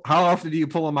you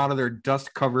pull them out of their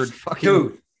dust covered fucking?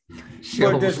 Dude,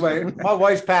 put it this way: my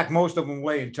wife's packed most of them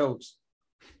away in totes.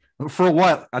 For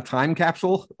what? A time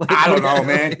capsule? I don't know,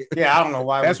 man. Yeah, I don't know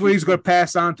why. That's what he's going to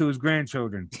pass on to his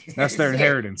grandchildren. That's their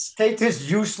inheritance. Take this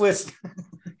useless.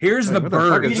 Here's the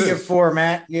bird media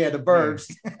format. Yeah, the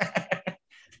birds.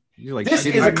 Like this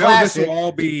is a classic. This will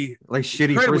all be like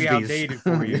shitty incredibly frisbees. Outdated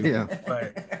for you. Yeah.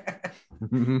 But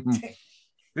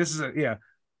this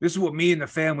is what me and the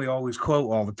family always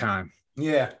quote all the time.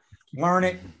 Yeah. Learn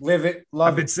it, live it, love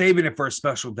it. I've been saving it for a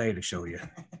special day to show you.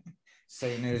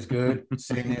 Satan is good.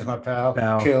 Satan is my pal.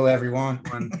 Kill everyone.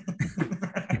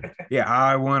 Yeah,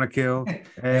 I want to kill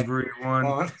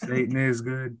everyone. Satan is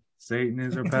good. Satan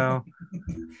is our pal.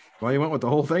 Well, you went with the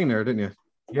whole thing there, didn't you?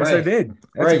 Yes, I did.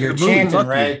 That's you're chanting,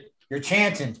 right? You're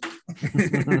chanting.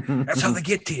 That's how they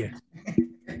get to you.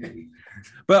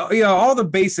 But, all the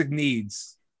basic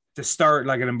needs to start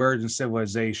like an emergent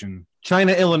civilization.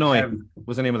 China, Illinois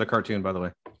was the name of the cartoon, by the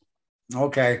way.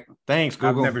 Okay. Thanks,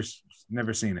 Google. I've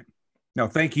never seen it. No,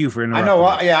 thank you for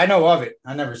interrupting. I know of it.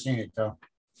 I never seen it though.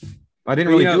 I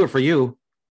didn't really do it for you.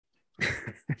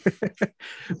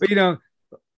 But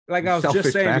like I was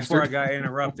just saying before I got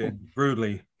interrupted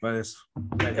rudely by this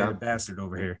bastard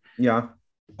over here. Yeah.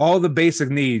 All the basic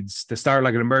needs to start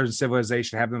like an emergent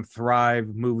civilization, have them thrive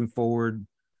moving forward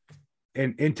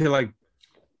and into like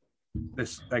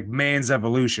this, like man's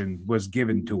evolution was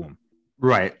given to them.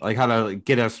 Right. Like how to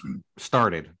get us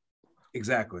started.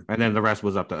 Exactly. And then the rest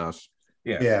was up to us.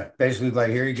 Yeah. Basically,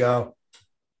 like, here you go.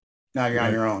 Now you're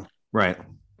on your own. Right.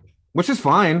 Which is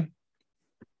fine.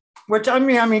 Which I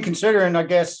mean, considering, I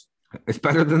guess it's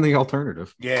better than the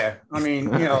alternative. Yeah. I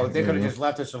mean, they could have just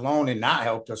left us alone and not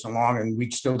helped us along, and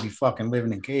we'd still be fucking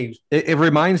living in caves. It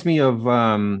reminds me of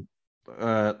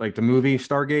like the movie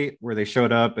Stargate, where they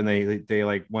showed up and they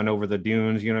like went over the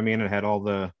dunes, you know what I mean, and had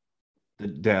all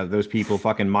those people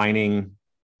fucking mining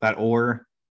that ore.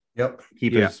 Yep.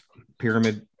 Keep his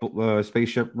pyramid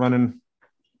spaceship running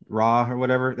raw or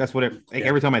whatever. That's what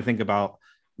every time I think about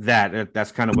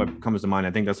that's kind of what comes to mind.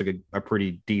 I think that's like a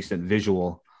pretty decent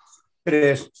visual. It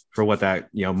is for what that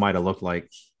might have looked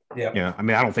like. Yeah. I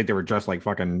mean, I don't think they were just like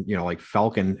fucking like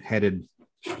falcon headed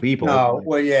people. No,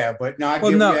 well, yeah, but I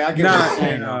get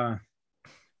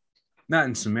not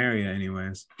in Sumerian,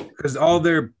 anyways, because all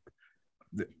their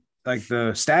like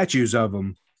the statues of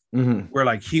them were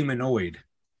like humanoid.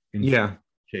 Yeah,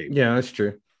 that's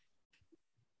true.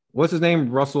 What's his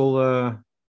name? Russell.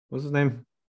 What's his name?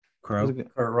 Kurt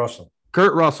Russell.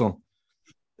 Kurt Russell.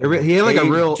 He had like a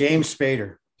real James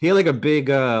Spader. He had like a big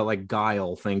like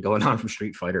guile thing going on from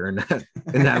Street Fighter in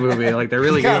that movie. Like they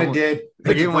really kind of did.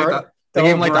 They gave him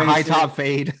like the high top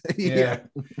fade. Yeah.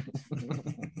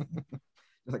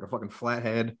 It's like a fucking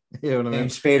flathead. You know what I mean?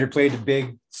 James Spader played the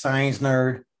big science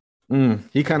nerd.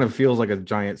 He kind of feels like a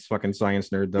giant fucking science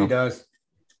nerd, though. He does.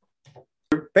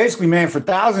 Basically, man, for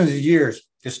thousands of years,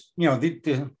 just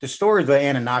the stories of the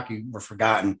Anunnaki were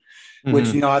forgotten,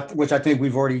 which I think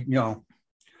we've already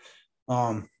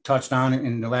touched on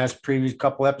in the previous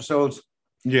couple episodes.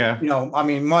 Yeah. I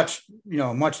mean, much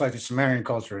like the Sumerian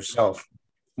culture itself.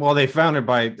 Well, they found it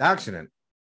by accident.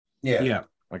 Yeah.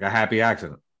 Like a happy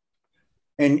accident.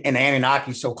 And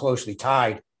Anunnaki so closely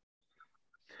tied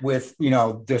with,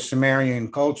 the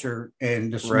Sumerian culture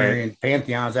and the Sumerian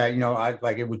pantheons that,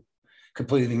 it would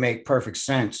completely make perfect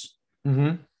sense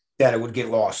that it would get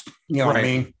lost. You know what I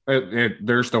mean?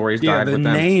 Their stories died the with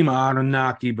them. name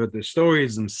Anunnaki, but the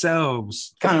stories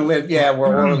themselves kind of lived,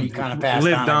 were early kind of passed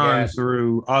on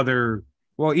through other,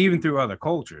 even through other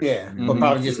cultures. Yeah, but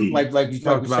probably just like you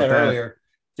said earlier,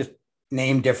 just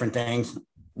name different things.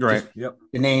 Right. Yep.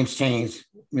 The names changed,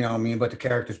 but the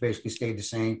characters basically stayed the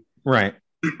same. Right.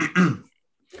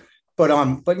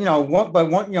 but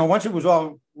once it was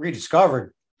all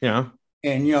rediscovered, yeah,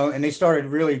 and and they started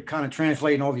really kind of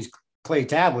translating all these clay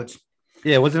tablets.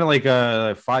 Yeah, wasn't it like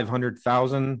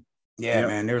 500,000? Yeah,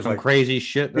 man, there's some like crazy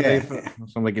shit that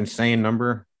some like insane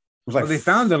number. It was like they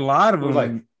found a lot of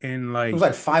them in like it was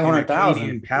like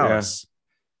 500,000 palace.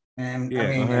 Yeah. And I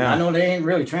mean, I know they ain't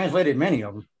really translated many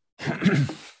of them.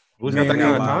 Who's got that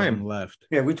kind of time left?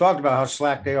 Yeah, we talked about how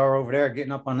slack they are over there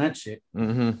getting up on that shit.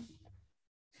 Mm-hmm.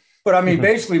 But I mean,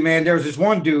 basically, man, there was this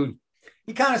one dude.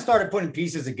 He kind of started putting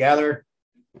pieces together.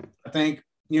 I think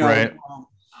right.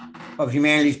 Of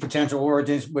humanity's potential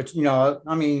origins, which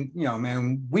I mean,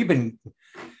 man, we've been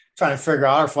trying to figure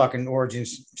out our fucking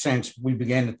origins since we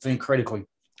began to think critically.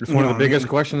 It's one of the biggest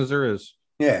questions there is.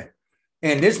 Yeah,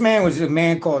 and this man was a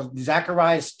man called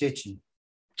Zacharias Stitchin.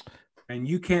 And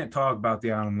you can't talk about the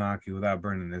Anunnaki without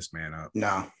bringing this man up.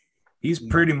 No. He's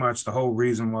pretty much the whole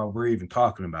reason why we're even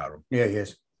talking about him. Yeah, he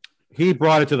is. He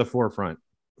brought it to the forefront.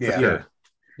 Yeah. Sure.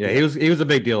 Yeah, he was a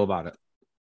big deal about it.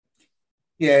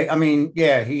 Yeah, I mean,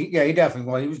 he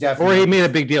definitely was. He was definitely, or he made a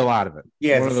big deal out of it.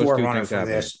 Yeah, the forerunner for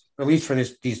this, at least for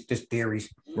this theories.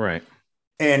 Right.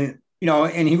 And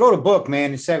and he wrote a book,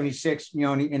 man, in '76,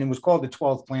 and it was called The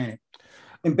 12th Planet.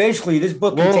 And basically, this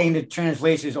book contained the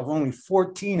translations of only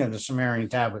 14 of the Sumerian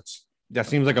tablets. That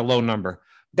seems like a low number.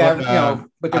 But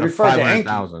they referred to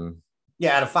 500,000.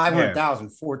 Yeah, out of 500,000,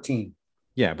 14.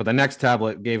 Yeah, but the next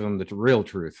tablet gave him the real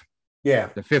truth. Yeah,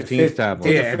 the 15th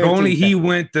tablet. Yeah, if only he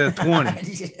went to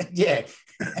 20. Yeah,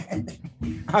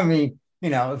 I mean,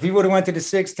 if he would have went to the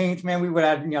 16th, man, we would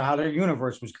have how the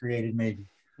universe was created, maybe.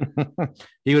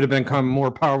 He would have become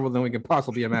more powerful than we could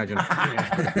possibly imagine.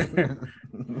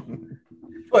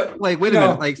 But like, wait a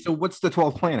minute, like, so what's the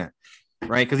 12th planet,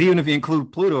 right? Because even if you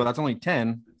include Pluto, that's only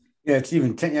 10. Yeah, it's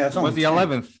even 10. Yeah, it's only what's the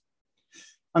 11th?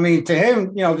 I mean, to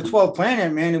him, the 12th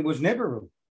planet, man, it was Nibiru.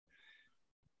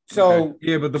 So okay.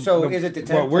 Yeah, but is it the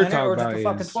 10th planet or is it the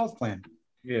fucking 12th planet?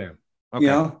 Yeah,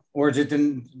 okay. Or is it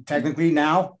technically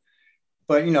now?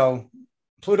 But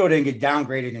Pluto didn't get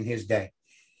downgraded in his day.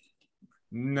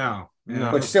 No.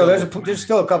 But still, there's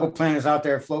still a couple planets out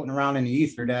there floating around in the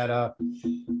ether that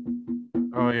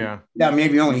that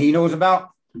maybe only he knows about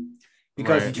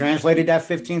because he translated that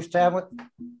 15th tablet.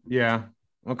 Yeah.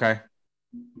 Okay.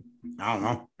 I don't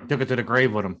know. Took it to the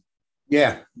grave with him.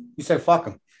 Yeah. He said, "Fuck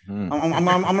him." I'm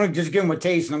gonna just give him a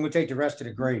taste, and I'm gonna take the rest to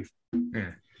the grave.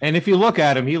 Yeah. And if you look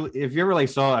at him, if you really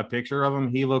saw a picture of him,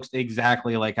 he looks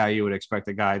exactly like how you would expect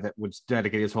a guy that would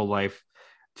dedicate his whole life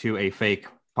to a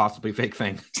possibly fake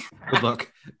thing would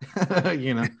look.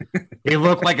 He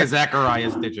looked like a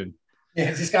Zacharias Stitchin. Yeah,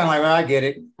 it's just kind of like, well, I get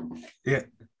it. Yeah,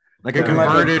 like a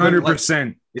converted 100%.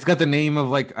 Like, it's got the name of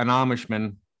like an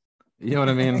Amishman. You know what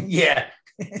I mean? Yeah.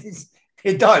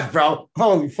 It does, bro.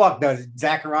 Holy fuck, does it?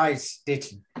 Zacharias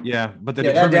Stitchin. Yeah, but the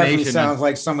determination that definitely sounds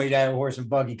like somebody that had a horse and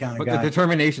buggy kind of guy. The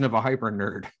determination of a hyper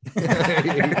nerd.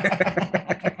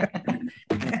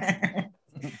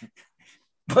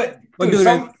 but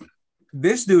dude,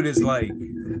 this dude is like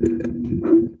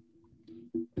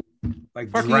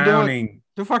drowning.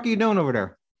 The fuck are you doing over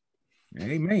there?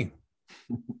 Hey, me.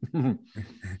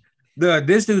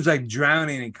 This dude's like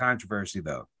drowning in controversy,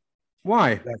 though.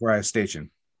 Why? Zacharias Stitchin.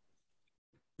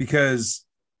 Because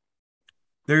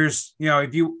there's,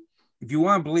 if you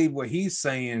want to believe what he's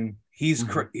saying, he's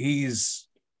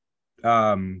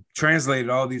translated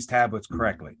all these tablets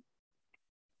correctly.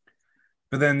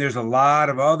 But then there's a lot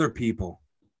of other people,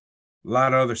 a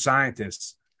lot of other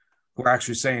scientists who are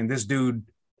actually saying this dude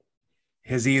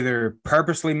has either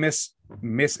purposely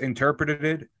misinterpreted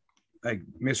it, like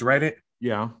misread it,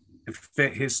 to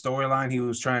fit his storyline he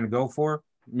was trying to go for.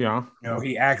 Yeah,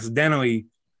 he accidentally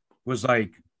was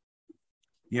like,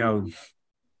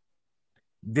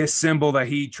 this symbol that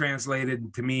he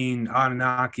translated to mean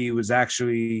Anunnaki was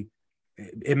actually,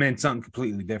 it meant something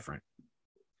completely different.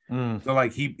 So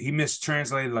like he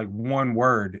mistranslated like one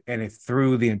word and it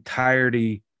threw the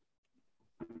entirety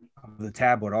of the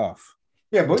tablet off.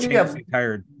 Yeah,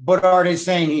 but are they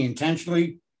saying he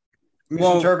intentionally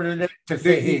misinterpreted it to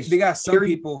fit his? They got some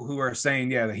people who are saying,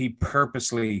 that he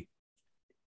purposely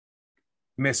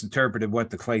misinterpreted what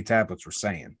the clay tablets were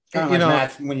saying.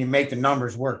 Math, when you make the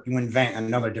numbers work, you invent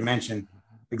another dimension,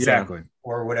 exactly,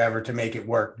 or whatever to make it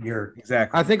work.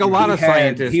 Exactly. I think a lot of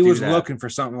scientists. He was looking for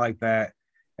something like that,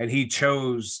 and he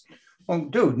chose. Well,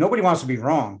 dude, nobody wants to be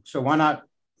wrong, so why not?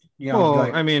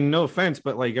 I mean, no offense,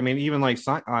 but even I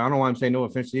don't know why I'm saying no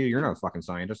offense to you. You're not a fucking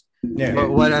scientist. Yeah.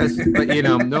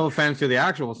 But no offense to the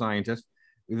actual scientists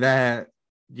that.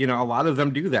 A lot of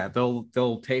them do that.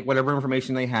 They'll take whatever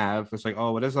information they have. It's like,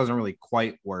 this doesn't really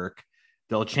quite work.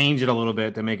 They'll change it a little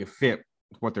bit to make it fit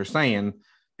what they're saying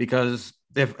because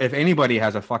if anybody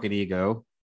has a fucking ego,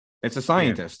 it's a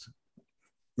scientist.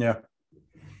 Yeah.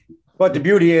 But the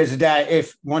beauty is that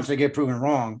if once they get proven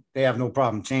wrong, they have no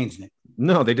problem changing it.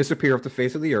 No, they disappear off the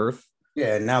face of the earth.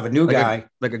 Yeah. Now the new guy,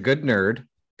 like a good nerd,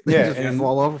 yeah, just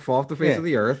fall off the face of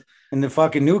the earth. And the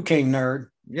fucking new king nerd,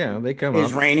 yeah, they come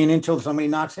is reigning until somebody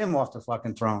knocks him off the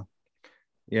fucking throne.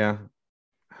 Yeah.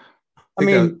 I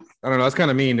mean, I don't know. That's kind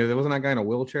of mean. There wasn't that guy in a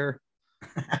wheelchair.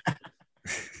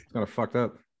 It's kind of fucked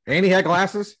up. And he had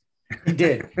glasses. He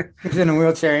did. He was in a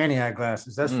wheelchair and he had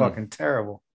glasses. That's fucking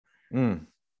terrible. But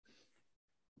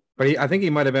I think he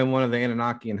might have been one of the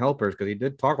Anunnaki helpers because he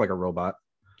did talk like a robot.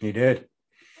 He did.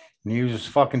 And he was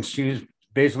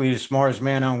basically the smartest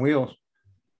man on wheels.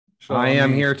 So I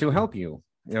am here to help you.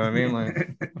 You know what I mean?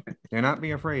 Like, do not be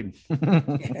afraid.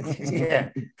 Yeah.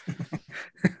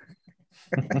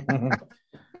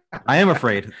 I am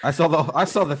afraid. I saw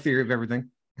the theory of everything.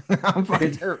 I'm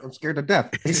fucking terrible. I'm scared to death.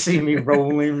 They see me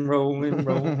rolling.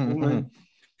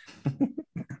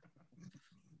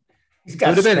 He's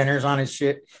got spinners on his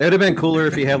shit. It would have been cooler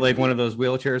if he had like one of those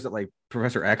wheelchairs that like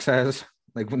Professor X has,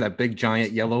 like that big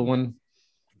giant yellow one.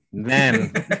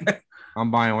 Then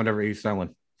I'm buying whatever he's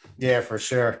selling. Yeah, for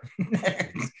sure.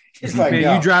 It's like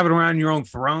you driving around your own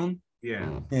throne.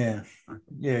 Yeah.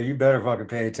 You better fucking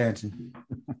pay attention.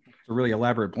 It's a really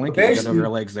elaborate blanket you got over your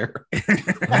legs there.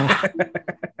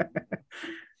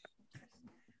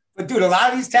 But dude, a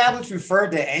lot of these tablets refer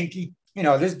to Enki. You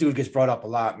know, this dude gets brought up a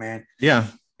lot, man. Yeah.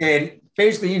 And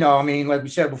basically, you know, I mean, like we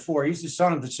said before, he's the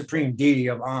son of the supreme deity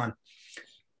of An.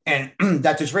 And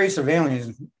that this race of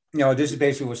aliens, you know, this is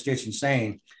basically what Stitch is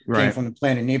saying, came from the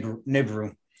planet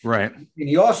Nibiru. Right. And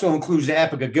he also includes the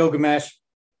Epic of Gilgamesh,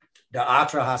 the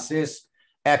Atrahasis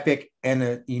epic, and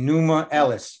the Enuma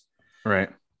Elish. Right.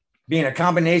 Being a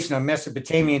combination of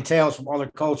Mesopotamian tales from other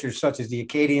cultures, such as the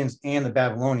Akkadians and the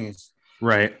Babylonians.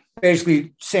 Right.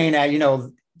 Basically saying that, you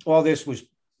know, all this was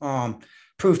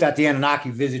proof that the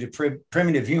Anunnaki visited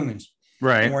primitive humans.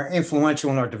 Right. And were influential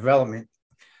in our development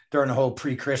during the whole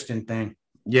pre-Christian thing.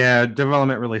 Yeah,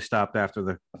 development really stopped after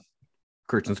the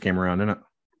Christians came around, didn't it?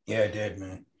 Yeah, it did,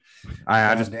 man.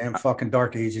 I just damn fucking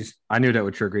dark ages. I knew that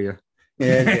would trigger you.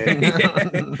 Yeah,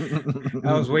 it did.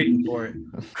 I was waiting for it.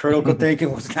 Critical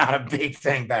thinking was not a big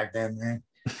thing back then, man.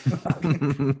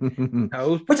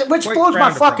 Which blows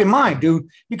my fucking mind, dude.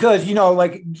 Because you know,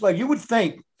 like you would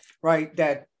think, right,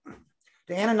 that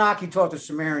the Anunnaki taught the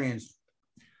Sumerians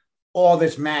all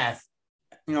this math.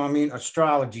 You know what I mean?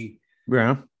 Astrology.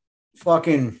 Yeah.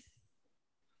 Fucking.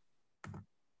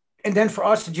 And then for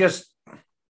us to just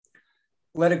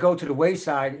let it go to the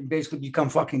wayside and basically become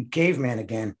fucking caveman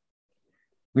again.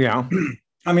 Yeah.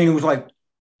 I mean, it was like,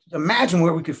 imagine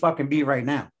where we could fucking be right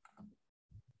now.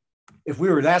 If we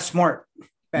were that smart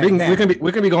back then.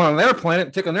 We can be going on their planet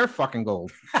and taking their fucking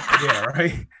gold. Yeah,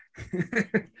 right.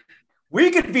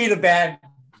 We could be the bad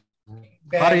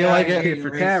how do you like it for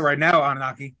cat right now,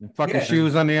 Anunnaki? Fucking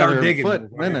shoes on the other foot,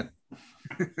 isn't it?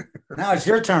 Now it's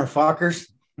your turn, fuckers.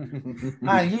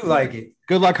 How do you like it?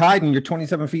 Good luck hiding. You're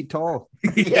 27 feet tall.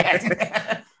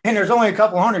 Yeah. And there's only a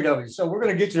couple hundred of you, so we're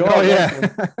going to get you all. Oh, yeah.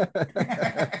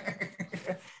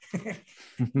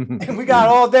 And we got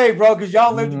all day, bro, because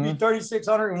y'all live to be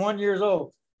 3,601 years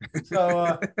old.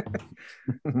 So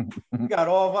we got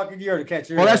all fucking year to catch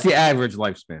your. Well, that's the average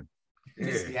lifespan.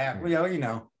 Yeah, well, you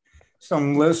know,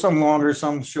 some live, some longer,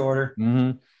 some shorter.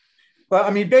 Mm-hmm. But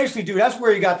I mean, basically, dude, that's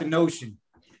where you got the notion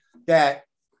that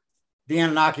the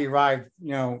Anunnaki arrived,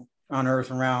 you know, on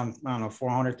Earth around, I don't know,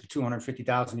 400 to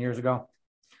 250,000 years ago.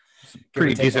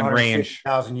 Pretty decent range.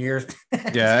 1,000 years.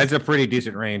 Yeah, it's a pretty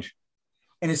decent range.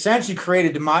 And essentially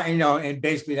created and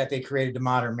basically that they created the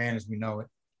modern man as we know it.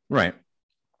 Right.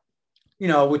 You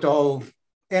know, with the whole,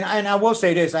 and I will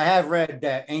say this, I have read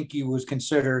that Enki was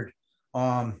considered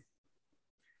the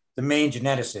main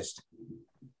geneticist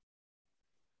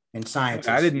in science.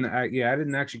 I didn't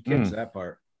actually catch that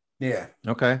part. Yeah.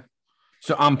 Okay.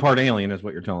 So I'm part alien is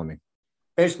what you're telling me.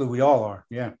 Basically, we all are.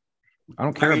 Yeah. I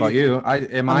don't care about you.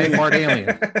 Am I part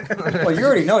alien? Well, you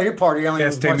already know you're part alien.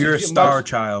 Yes, Tim, you're a star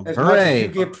child. As much as you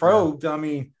get probed, I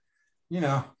mean, you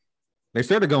know. They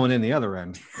started going in the other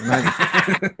end.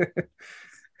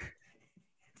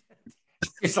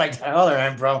 It's like the other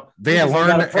end, bro. They have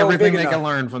learned everything they can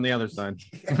learn from the other side.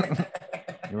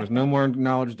 There was no more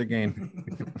knowledge to gain.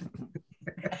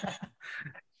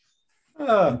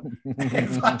 And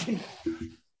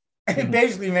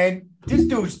basically, man, this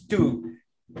dude,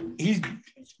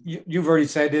 you've already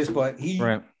said this, but he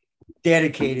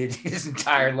dedicated his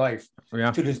entire life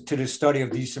to the study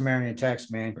of these Sumerian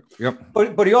texts, man. Yep.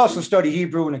 But he also studied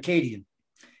Hebrew and Akkadian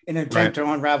in an attempt to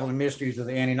unravel the mysteries of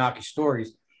the Anunnaki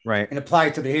stories. right, and apply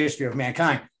it to the history of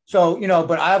mankind. So,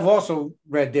 but I've also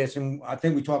read this, and I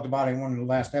think we talked about it in one of the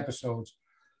last episodes,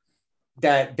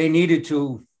 that they needed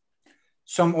to,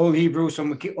 some Old Hebrew,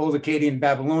 some Old Akkadian,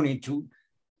 Babylonian, to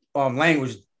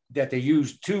language that they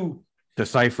used to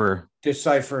decipher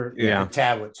the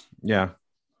tablets. Yeah.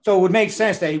 So it would make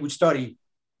sense that he would study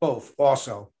both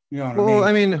also. You know what I mean? Well,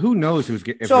 I mean, who knows who's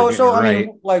getting so I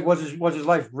mean, like, was his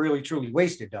life really truly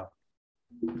wasted though?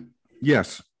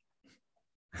 Yes.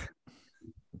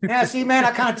 Yeah, see, man,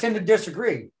 I kind of tend to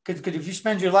disagree. Because if you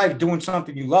spend your life doing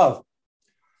something you love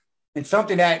and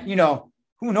something that,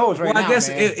 who knows now, I guess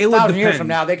man, it would 1,000 years from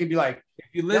now, they could be like, if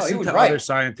you listen to other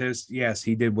scientists, yes,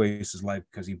 he did waste his life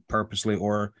because he purposely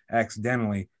or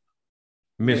accidentally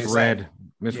misread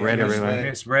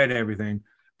everything.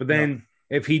 But then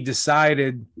if he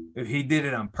decided, if he did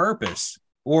it on purpose,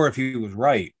 or if he was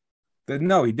right, then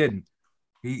no, he didn't.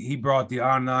 He brought the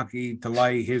Anunnaki to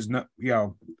light.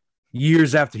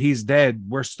 Years after he's dead,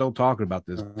 we're still talking about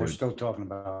this. We're still talking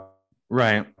about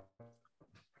right.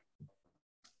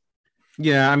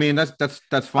 Yeah, I mean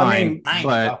that's fine,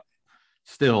 but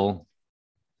still.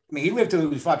 I mean, he lived till he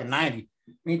was fucking 90.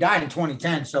 I mean, he died in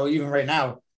 2010, so even right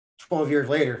now, 12 years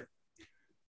later,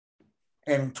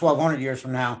 and 1,200 years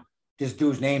from now, this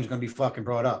dude's name's gonna be fucking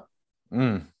brought up.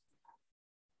 I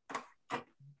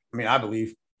mean, I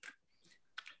believe.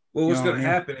 Well, what's going to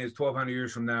happen is 1,200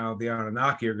 years from now, the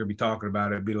Anunnaki are going to be talking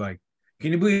about it. Be like,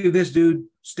 can you believe this dude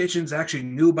Stitchins actually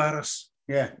knew about us?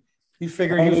 Yeah, he was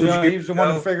the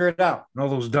one to figure it out. And all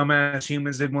those dumbass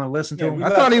humans didn't want to listen to him.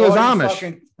 I thought he was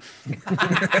Amish.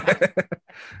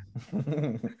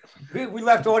 We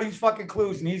left all these fucking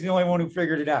clues, and he's the only one who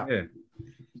figured it out. Yeah.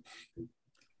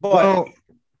 But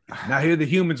now here the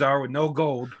humans are with no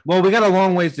gold. Well, we got a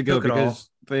long ways to go because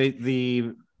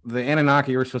the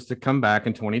Anunnaki were supposed to come back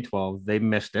in 2012. They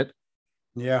missed it.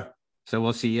 Yeah. So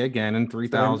we'll see you again in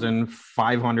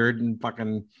 3,500 and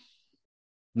fucking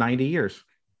 90 years.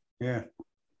 Yeah.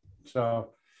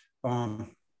 So,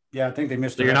 yeah, I think they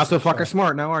missed it. So you're not so fucking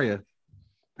smart now, are you?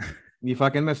 You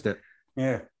fucking missed it.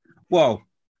 Yeah. Well,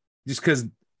 just because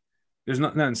there's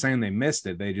nothing saying they missed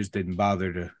it. They just didn't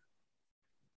bother to.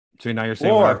 So now you're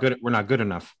saying we're not good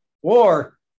enough.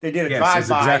 Or they did a drive-by. That's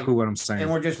exactly what I'm saying.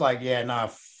 And we're just like, yeah, nah,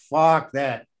 fuck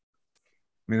that.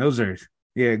 I mean, those are,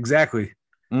 exactly.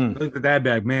 Look at that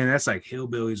back, man. That's like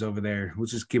hillbillies over there. We'll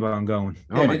just keep on going.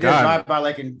 Yeah, my God. Drive-by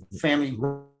like in family.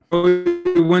 Roll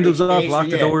the windows up, lock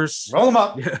the doors. Roll them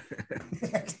up. Yeah.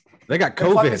 They got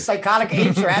COVID. The psychotic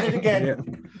apes are at it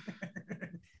again.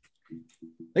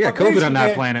 They got COVID on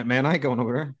that planet, man. I ain't going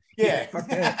over there. Yeah.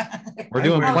 We're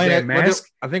doing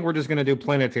I think we're just going to do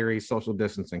planetary social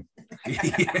distancing.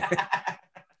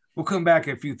 We'll come back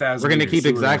a few thousand. We're going to keep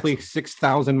exactly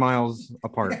 6,000 miles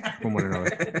apart from one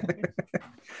another.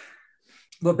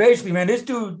 But basically, man, this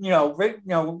dude,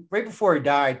 right before he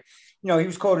died, he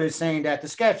was quoted as saying that the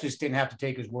skeptics didn't have to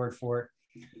take his word for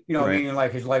it. Meaning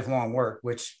like his lifelong work,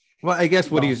 which. Well, I guess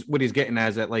what he's getting at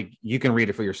is that like you can read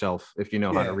it for yourself if you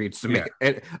know how to read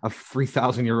a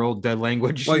 3,000-year-old dead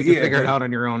language. You can figure it out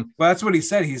on your own. Well, that's what he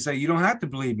said. He said you don't have to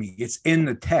believe me. It's in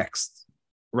the text.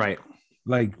 Right.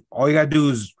 Like all you gotta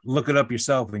do is look it up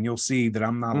yourself, and you'll see that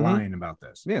I'm not lying about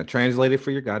this. Yeah, translate it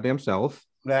for your goddamn self.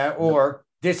 That or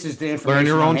this is the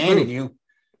information I'm handing you.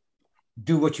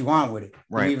 Do what you want with it.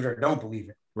 Right. Believe it or don't believe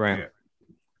it. Right. Yeah.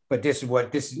 But these are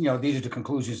the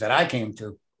conclusions that I came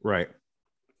to. Right.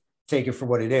 Take it for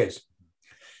what it is.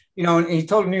 And he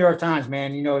told the New York Times,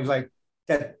 man, he's like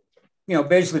that,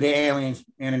 basically the aliens,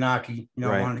 Anunnaki,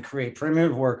 wanted to create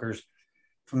primitive workers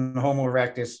from the Homo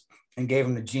erectus and gave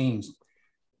him the genes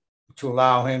to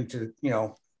allow him to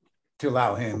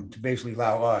basically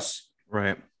allow us.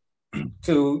 Right.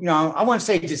 To, I wouldn't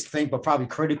say just think, but probably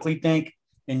critically think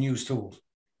and use tools.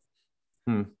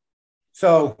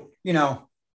 So,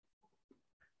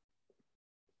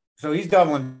 so he's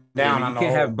doubling down on you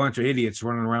can't have a bunch of idiots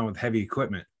running around with heavy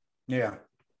equipment. Yeah.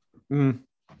 And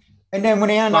then when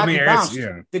the Anunnaki bounced,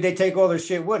 did they take all their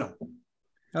shit with them?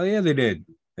 Hell yeah, they did.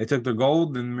 They took their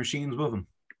gold and machines with them.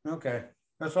 Okay.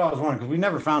 That's what I was wondering, because we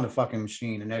never found a fucking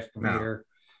machine, an excavator,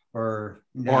 or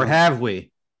have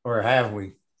we? Or have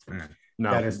we? Yeah.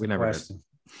 No, we never did.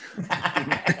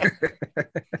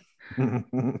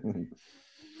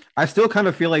 I still kind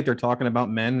of feel like they're talking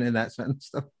about men in that sense,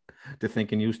 though, to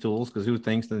think and use tools, because who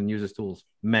thinks and uses tools?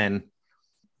 Men.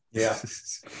 Yeah.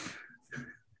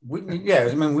 We've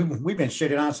been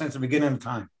shitted on since the beginning of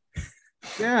time.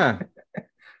 Yeah.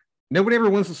 Nobody ever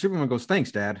wins the Superman goes,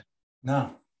 thanks, Dad.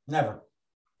 No, never.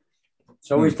 It's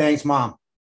always thanks, Mom.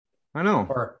 I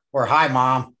know. Or hi,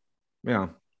 Mom. Yeah.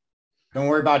 Don't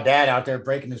worry about Dad out there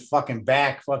breaking his fucking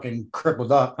back, fucking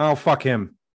crippled up. Oh, fuck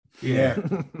him. Yeah.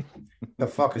 The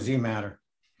fuck does he matter?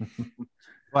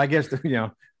 Well, I guess,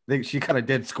 she kind of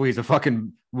did squeeze a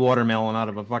fucking watermelon out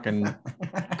of a fucking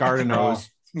garden hose.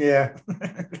 Yeah.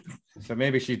 So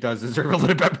maybe she does deserve a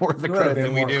little bit more of the credit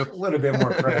than we do. A little bit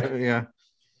more credit. Yeah.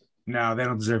 No, they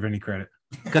don't deserve any credit.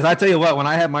 Because I tell you what, when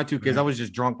I had my 2 kids, I was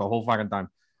just drunk the whole fucking time.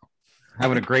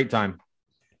 Having a great time.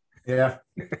 Yeah.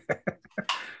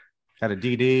 Had a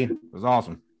DD. It was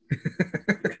awesome.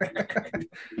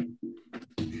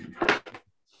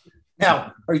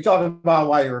 Now, are you talking about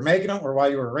why you were making them or why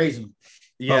you were raising them?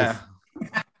 Yeah.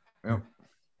 A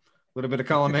little bit of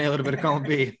column A, a little bit of column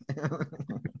B.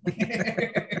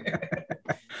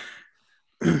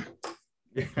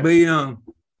 But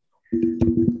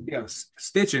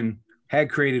Stitching had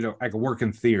created a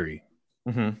working theory.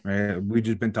 Right? We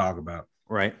just been talking about.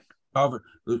 Right. However,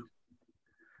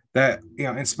 that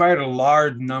inspired a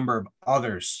large number of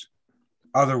other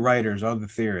writers, other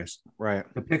theorists, right,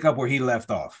 to pick up where he left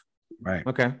off. Right.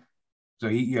 Okay. So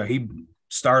he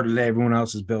started it, everyone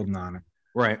else is building on it.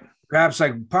 Right. Perhaps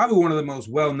probably one of the most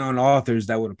well-known authors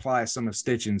that would apply some of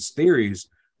Stitching's theories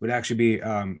would actually be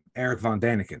Eric von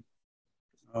Däniken.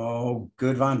 Oh,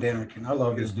 good von Däniken. I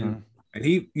love this dude. And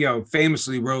he,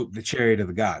 famously wrote The Chariot of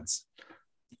the Gods.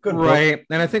 Good right. Book.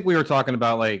 And I think we were talking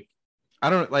about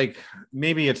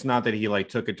maybe it's not that he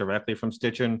took it directly from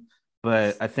Stitching,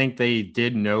 but I think they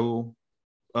did know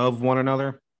of one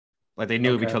another. They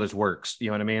knew of each other's works, you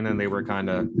know what I mean? And they were kind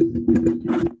of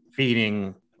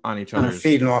feeding on each other.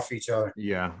 Feeding off each other.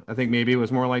 Yeah. I think maybe it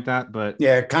was more like that, but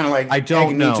yeah, kind of I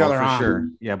don't know each other for on. Sure.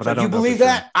 Yeah, but I don't you believe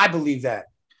that? Sure. I believe that.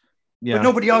 Yeah. But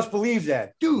nobody else believes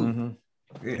that. Dude. Mm-hmm.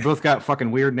 They both got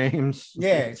fucking weird names.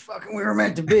 Yeah, it's fucking we were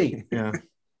meant to be. Yeah.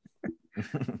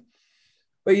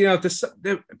 But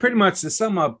pretty much to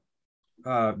sum up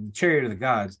Chariot of the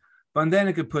Gods, von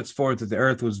Däniken puts forth that the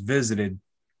Earth was visited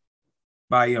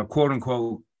by quote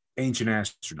unquote ancient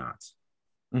astronauts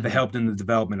that helped in the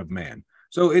development of man.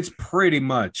 So it's pretty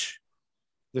much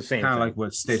the same, kind of like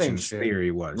what Stitching's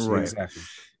theory was. Right. Exactly.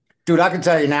 Dude, I can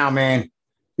tell you now, man.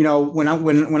 When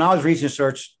I was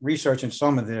researching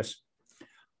some of this,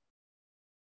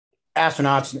 ancient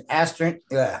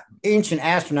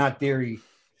astronaut theory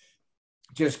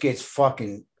just gets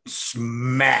fucking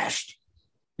smashed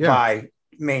by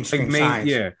mainstream science.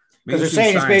 Yeah, because they're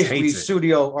saying it's basically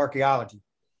pseudo archaeology,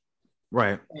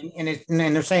 right? And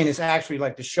they're saying it's actually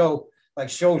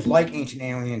shows like Ancient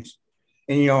Aliens,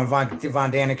 and Von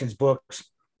Däniken's books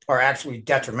are actually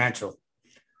detrimental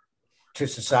to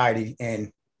society,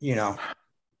 and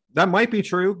that might be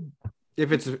true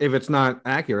if it's not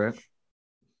accurate,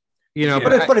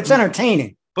 but it's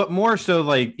entertaining. But more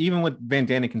so, even with Van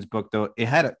Daniken's book, though, it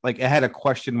had a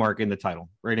question mark in the title,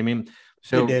 right? I mean,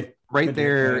 so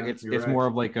it's more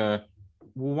of well,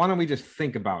 why don't we just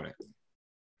think about it?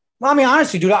 Well, I mean,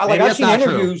 honestly, dude, I've seen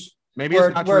interviews. True. Maybe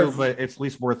it's not true, but it's at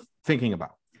least worth thinking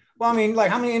about. Well, I mean,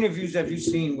 how many interviews have you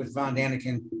seen with Von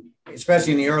Däniken,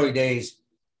 especially in the early days,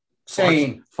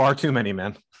 saying far too many,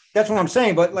 man? That's what I'm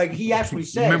saying. But he actually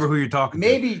says, remember who you're talking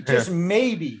to.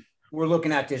 Maybe we're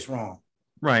looking at this wrong.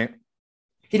 Right.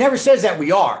 He never says that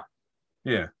we are.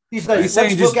 Yeah. He's let's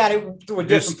look at it through a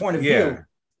different point of view.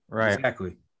 Right.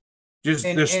 Exactly. Just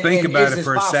think about it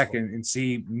for a second and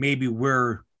see maybe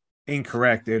we're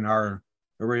incorrect in our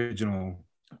original.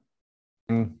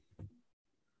 No,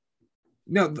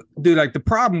 dude, the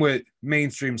problem with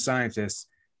mainstream scientists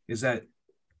is that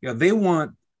they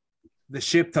want the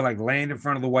ship to land in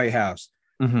front of the White House,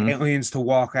 aliens to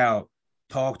walk out,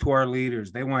 talk to our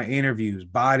leaders. They want interviews,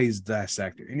 bodies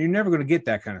dissected, and you're never going to get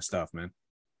that kind of stuff, man.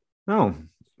 No,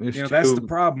 that's the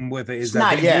problem with it is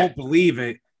that they won't believe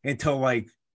it until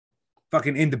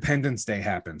fucking Independence Day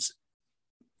happens.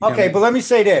 Okay, but let me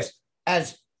say this: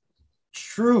 as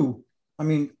true, I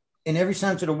mean, in every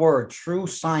sense of the word, true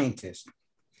scientist,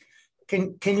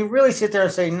 can you really sit there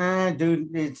and say, "Nah,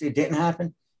 dude, it didn't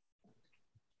happen"?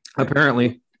 Apparently.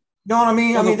 You know what I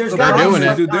mean? I mean, there's doing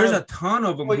it. Dude, there's a ton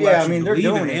of them who actually believe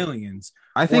in aliens.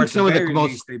 I think some of the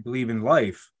most they believe in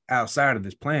life outside of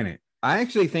this planet. I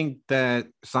actually think that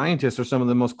scientists are some of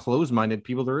the most closed-minded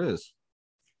people there is.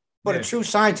 But a true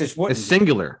scientist wouldn't. It's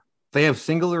singular. They have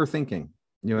singular thinking.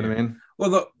 You know what I mean?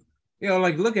 Well,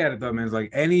 look at it though, man.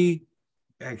 It's any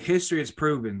history has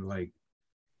proven,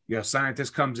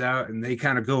 scientist comes out and they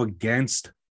kind of go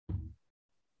against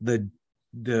the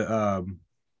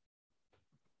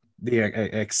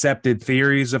accepted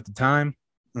theories of the time.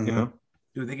 Dude,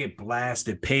 they get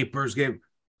blasted, papers get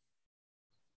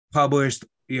published,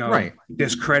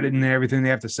 discrediting everything they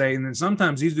have to say, and then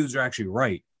sometimes these dudes are actually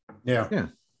right. Yeah.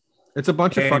 It's a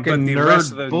bunch of fucking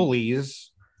nerd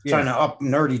bullies trying to up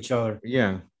nerd each other.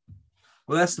 Yeah.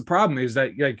 Well, that's the problem, is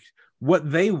that like what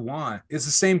they want is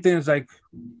the same thing as like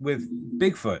with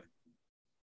Bigfoot.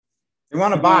 They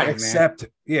want a body, man.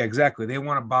 Yeah, exactly. They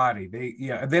want a body.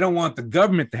 They don't want the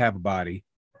government to have a body.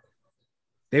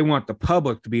 They want the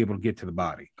public to be able to get to the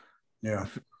body. Yeah.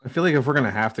 I feel like if we're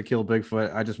gonna have to kill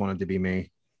Bigfoot, I just want it to be me.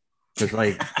 Because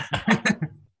like,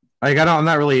 I'm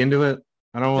not really into it.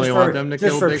 I don't really want them to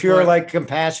kill Bigfoot. Just for pure like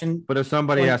compassion. But if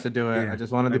somebody has to do it, I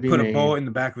just want it to be me. Put a bullet in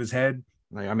the back of his head.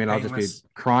 Like, I mean, I'll just be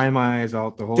crying my eyes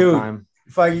out the whole time.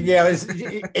 It's like,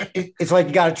 it's like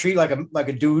you got to treat like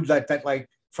a dude like that, like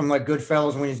from like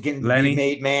Goodfellas when he's getting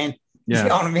made, man. Yeah. You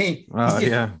know what I mean?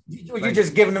 You're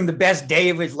just giving him the best day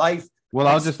of his life. Well,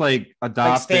 I'll just like adopt.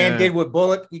 Like Stan did with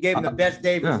Bullet. He gave him the best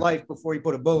day of his life before he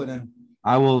put a bullet in.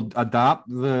 I will adopt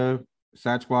the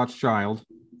Sasquatch child.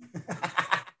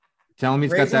 Tell him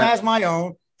he's got that as my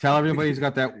own. Tell everybody he's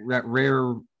got that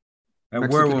rare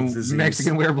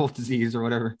Mexican werewolf disease or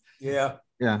whatever. Yeah.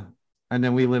 Yeah. And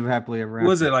then we live happily ever after.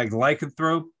 Was it like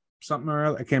lycanthrope something or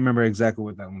other? I can't remember exactly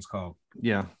what that one's called.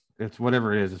 Yeah. It's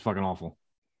whatever it is. It's fucking awful.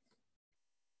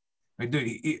 Like, dude,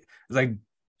 it's like,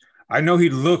 I know he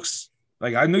looks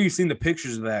like, I know you've seen the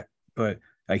pictures of that, but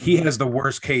like he has the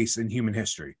worst case in human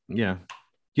history. Yeah.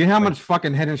 Do you know how much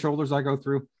fucking Head and Shoulders I go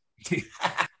through?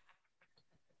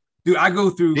 Dude, I go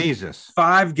through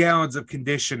 5 gallons of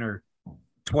conditioner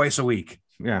twice a week.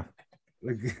 Yeah.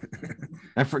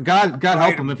 And for God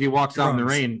help him if he walks out in the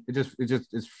rain.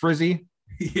 It's frizzy.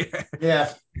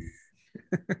 Yeah.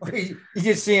 You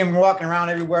just see him walking around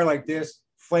everywhere like this,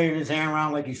 flailing his hand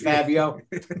around like he's Fabio.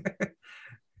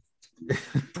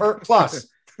 Plus,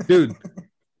 dude,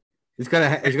 he's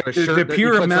got a shirt the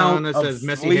pure amount that says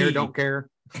 "Messy hair, don't care."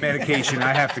 Medication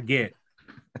I have to get.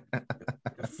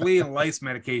 The flea and lice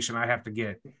medication I have to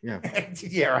get. Yeah.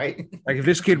 Yeah, right. Like if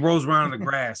this kid rolls around in the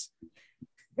grass.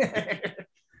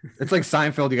 It's like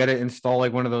Seinfeld. You got to install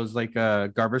like one of those like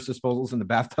garbage disposals in the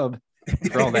bathtub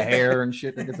for all the hair and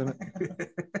shit that gets in it.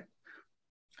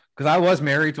 Because I was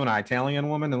married to an Italian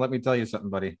woman, and let me tell you something,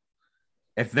 buddy.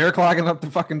 If they're clogging up the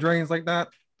fucking drains like that,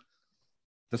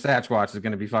 the Sasquatch is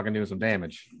going to be fucking doing some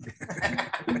damage.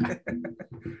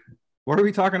 What are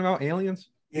we talking about? Aliens?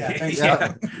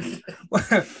 Yeah.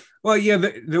 Well, yeah.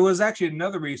 There was actually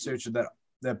another researcher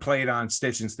that played on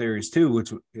Stitchion's theories too,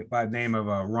 which by the name of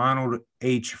Ronald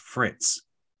H. Fritz.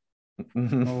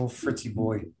 Oh, Fritzy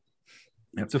boy.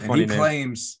 That's a funny name. He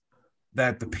claims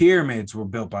that the pyramids were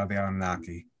built by the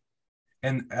Anunnaki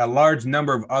and a large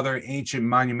number of other ancient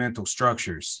monumental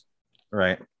structures.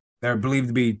 Right. That are believed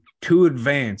to be too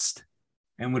advanced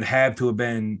and would have to have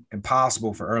been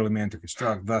impossible for early man to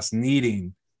construct, thus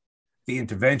needing the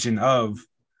intervention of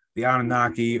the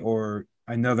Anunnaki or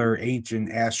another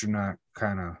ancient astronaut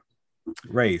kind of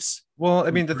race. Well,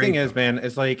 I mean, the thing is, man,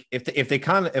 it's like if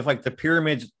like the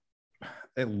pyramids,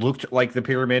 it looked like the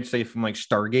pyramids, say from like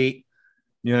Stargate,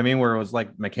 you know what I mean, where it was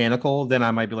like mechanical, then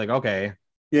I might be like, okay,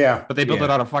 yeah, but they built it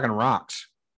out of fucking rocks.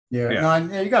 Yeah.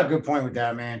 No, you got a good point with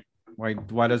that, man. Why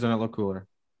doesn't it look cooler?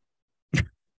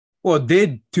 Well, it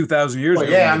did 2,000 years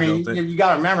ago. Yeah, I mean, you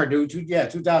got to remember, dude.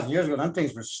 2,000 years ago, them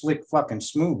things were slick, fucking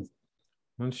smooth.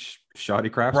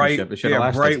 Shoddy craftsmanship.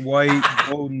 Bright white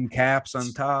golden caps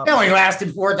on top. It only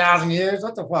lasted 4,000 years.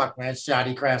 What the fuck, man?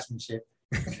 Shoddy craftsmanship.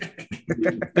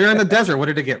 They're in the desert. What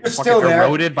did it get? Fucking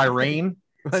eroded by rain?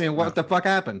 I mean, what the fuck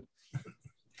happened?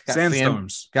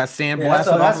 Sandstorms. Got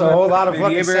sandblasted. That's a whole lot of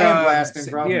fucking sandblasting,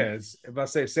 bro. Yeah, if I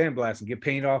say sandblasting, get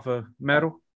paint off of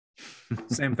metal.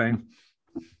 Same thing.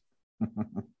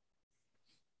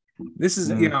 This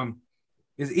is,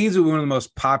 is easily one of the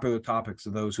most popular topics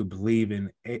of those who believe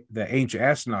in the ancient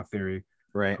astronaut theory.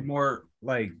 Right. More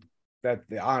like that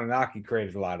the Anunnaki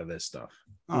created a lot of this stuff.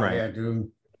 Oh, right. Yeah, dude.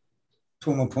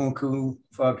 Tumapunku,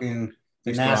 fucking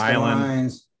Easter Island.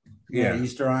 Lines. Yeah,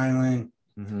 Easter Island.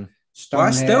 Mm-hmm.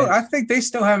 Well, I think they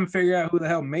still haven't figured out who the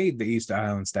hell made the Easter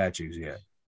Island statues yet.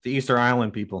 The Easter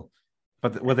Island people.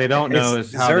 But what they don't know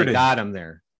is how they got them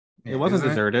there. It wasn't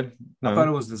deserted. No. I thought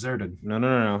it was deserted.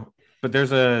 No. But they're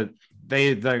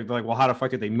like, well, how the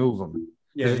fuck did they move them?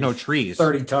 Yeah, there's no trees.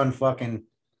 30-ton fucking.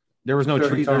 There was no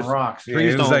trees. There's rocks.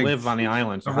 Trees don't live on the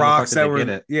island. So the rocks that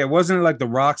were. Yeah, wasn't it like the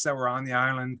rocks that were on the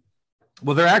island?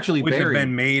 Well, they're actually would buried. Have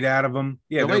been made out of them.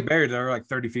 Yeah, they're buried. They're like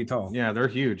 30 feet tall. Yeah, they're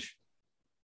huge.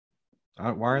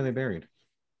 Why are they buried?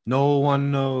 No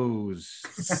one knows.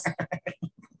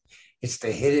 It's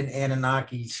the hidden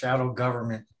Anunnaki shadow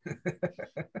government.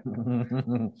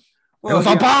 Well, it was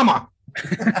Obama.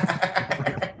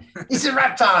 He's a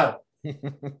reptile.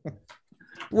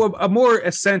 Well, a more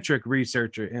eccentric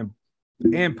researcher and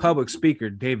and public speaker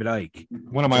David Icke.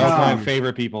 One of my all-time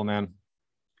favorite people, man.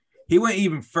 He went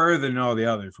even further than all the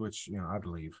others, which I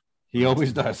believe. He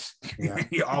always does. Yeah.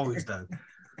 He always does.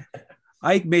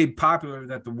 Icke made popular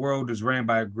that the world is ran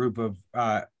by a group of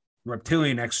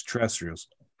reptilian extraterrestrials.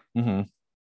 Mm-hmm.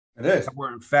 It is. That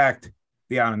were in fact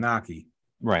the Anunnaki.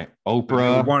 Right.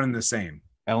 Oprah. One and the same.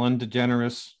 Ellen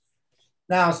DeGeneres.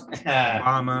 Now,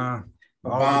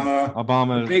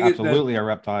 Obama is absolutely a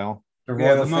reptile.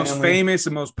 The most famous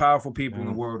and most powerful people in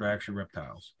the world are actually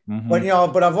reptiles.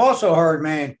 Mm-hmm. But I've also heard,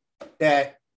 man,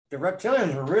 that the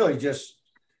reptilians were really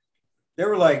they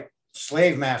were like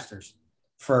slave masters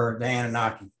for the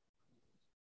Anunnaki.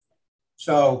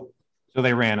 So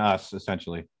they ran us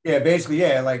essentially. Yeah, basically,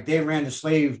 yeah. Like they ran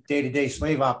the day-to-day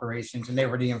slave operations, and they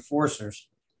were the enforcers.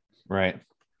 Right.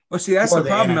 Well, see, that's the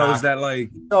problem, though, is that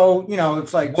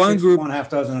it's like one group, one half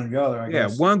dozen of the other. I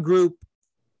guess. One group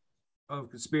of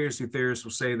conspiracy theorists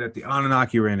will say that the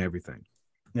Anunnaki ran everything.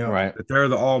 Yeah, right. That they're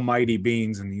the almighty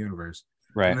beings in the universe.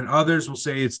 Right. And then others will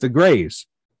say it's the Greys,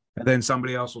 and then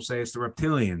somebody else will say it's the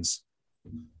reptilians.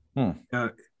 You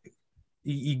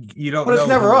don't. But it's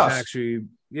never us. Actually,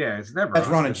 it's never That's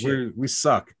us. Running shit. We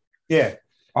suck. Yeah.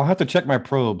 I'll have to check my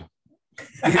probe.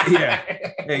 Yeah.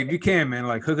 Hey, if you can, man,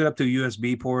 like hook it up to a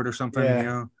USB port or something.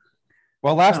 Yeah.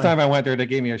 Well, last time I went there, they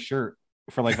gave me a shirt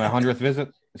for like my 100th visit.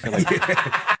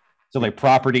 So like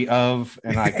property of,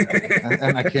 and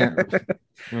I can't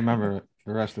remember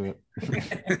the rest of it.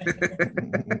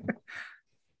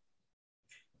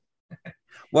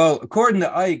 Well, according to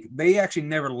Icke, they actually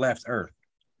never left Earth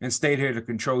and stayed here to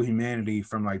control humanity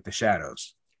from like the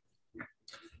shadows.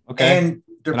 Okay. And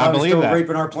they're probably still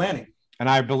raping our planet. And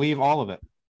I believe all of it.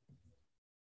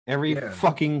 Every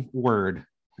fucking word.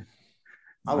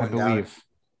 I believe.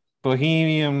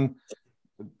 Bohemian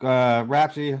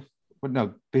Rhapsody.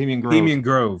 Bohemian Grove. Bohemian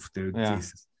Grove, dude. Yeah.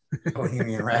 Jesus.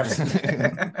 Bohemian Rhapsody.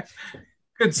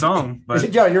 Good song,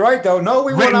 but yeah, you're right though. No,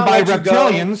 we will not let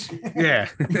reptilians. You go. Yeah.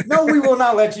 No, we will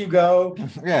not let you go.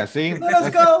 Yeah, see? Let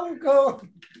us go.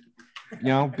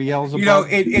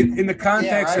 Beelzebub. In the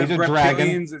context of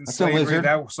reptilians and that's slavery,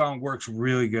 that song works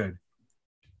really good.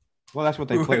 Well, that's what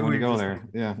they play when you go there.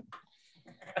 Yeah.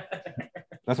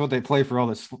 That's what they play for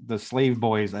all the slave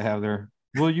boys they have there.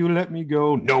 Will you let me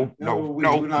go? No. Well,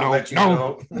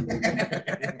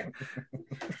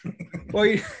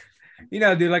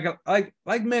 dude,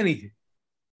 like many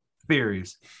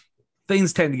theories,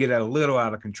 things tend to get a little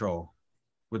out of control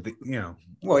with the,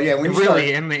 Well, yeah, when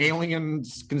in the alien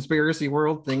conspiracy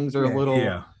world, things are a little.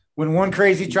 Yeah. When one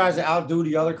crazy tries to outdo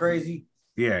the other crazy,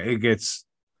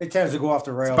 it tends to go off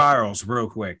the rails. Spirals real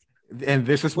quick. And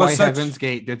this is why Heaven's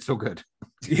Gate did so good.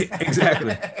 Yeah,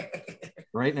 exactly.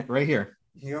 right here.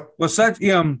 Yep. Well, such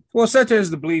is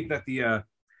the belief that the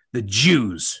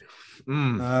Jews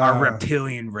are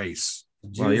reptilian race.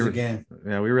 Jews again.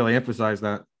 Yeah, we really emphasize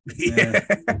that. Yeah.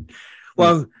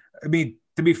 Well, I mean,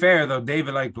 to be fair though,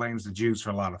 David Icke blames the Jews for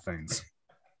a lot of things.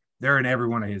 They're in every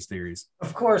one of his theories.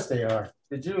 Of course they are.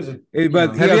 The Jews are.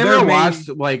 But have you ever watched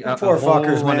like a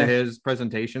whole one of his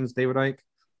presentations, David Icke?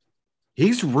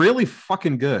 He's really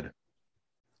fucking good.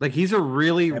 Like he's a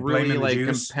really like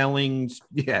compelling.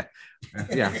 Yeah.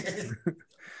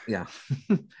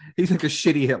 He's like a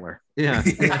shitty Hitler. Yeah.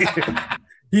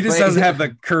 He just doesn't have the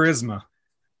charisma.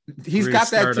 He's got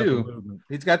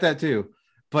that too.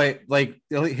 But like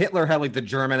Hitler had like the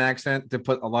German accent to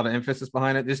put a lot of emphasis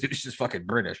behind it. This dude's just fucking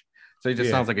British. So he just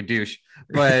sounds like a douche.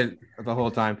 But the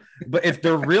whole time. But if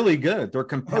they're really good, they're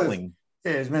compelling.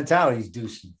 Yeah, his mentality is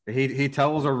douchey. He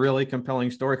tells a really compelling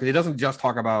story because he doesn't just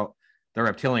talk about the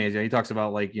reptilians. He talks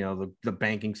about like the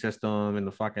banking system and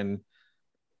the fucking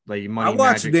like money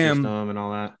magic system and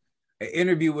all that. An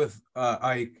interview with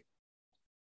Icke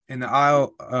in the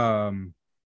Isle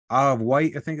of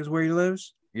Wight, I think is where he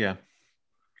lives. Yeah.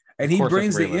 And he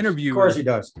brings the interviewer. Of course he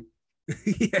does.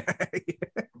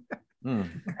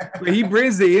 But he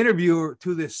brings the interviewer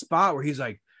to this spot where he's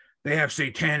like, they have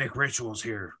satanic rituals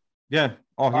here. Yeah.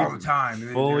 All the time.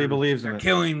 And fully believes in it.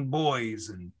 Killing boys.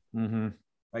 And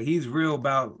like he's real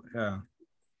about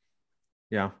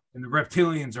yeah. And the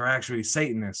reptilians are actually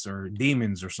Satanists or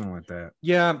demons or something like that.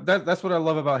 Yeah, that's what I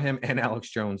love about him and Alex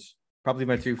Jones. Probably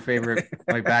my two favorite,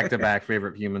 like back-to-back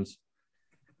favorite humans.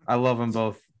 I love them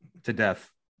both to death.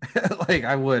 Like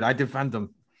I defend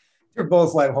them. They're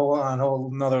both like on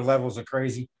whole another levels of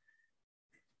crazy.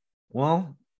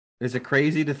 Well, is it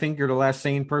crazy to think you're the last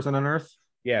sane person on Earth?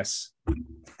 Yes.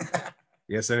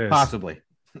 Yes, it is. Possibly.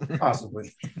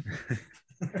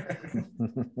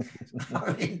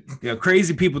 I mean,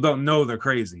 crazy people don't know they're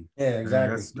crazy. Yeah,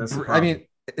 exactly. That's the I mean,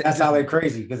 That's how they're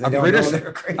crazy, because they don't know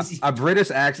they're crazy. A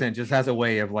British accent just has a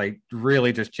way of like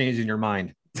really just changing your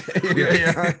mind.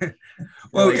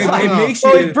 Well, it makes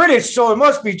you. He's British, so it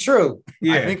must be true.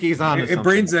 Yeah, I think he's on. It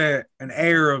brings an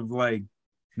air of like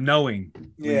knowing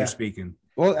when you're speaking.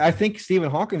 Well, I think Stephen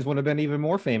Hawking would have been even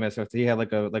more famous if he had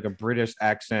like a British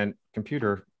accent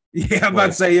computer. Yeah, I'm about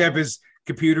to say, if his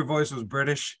computer voice was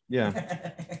British.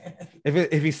 Yeah.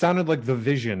 if he sounded like the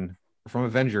Vision from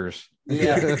Avengers.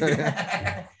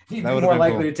 Yeah. He'd be more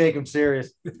likely to take him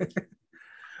serious.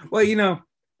 Well,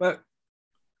 but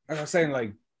like I was saying,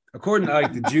 like, according to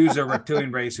like the Jews are a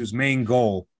reptilian race whose main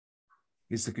goal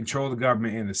is to control the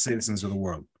government and the citizens of the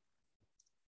world.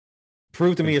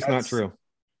 Prove to me it's not true.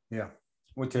 Yeah.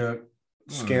 With the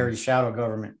scary shadow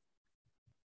government.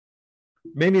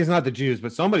 Maybe it's not the Jews,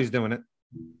 but somebody's doing it.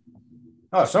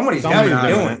 Oh, somebody's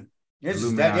doing it.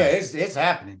 It's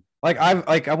happening. Like I'm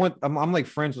like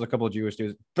friends with a couple of Jewish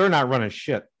dudes. They're not running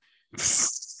shit.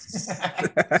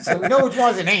 So we know which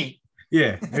ones it ain't.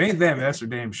 Yeah, it ain't them. That's for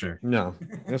damn sure. No,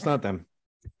 it's not them.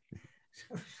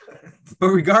 But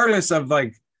regardless of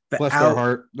like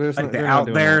the out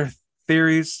there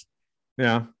theories,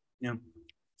 yeah,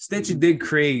 Stitchy did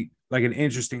create like an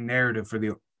interesting narrative for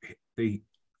the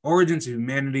origins of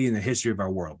humanity and the history of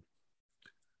our world.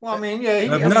 Well, I mean, yeah.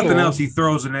 If nothing else, he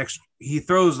throws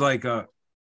like a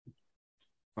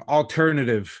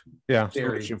alternative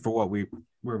solution for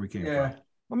where we came from.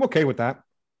 I'm okay with that.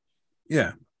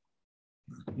 Yeah.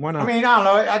 Why not? I mean, I don't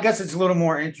know. I guess it's a little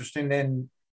more interesting than,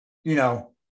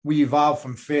 we evolved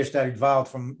from fish, that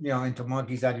evolved from, into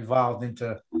monkeys, that evolved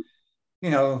into,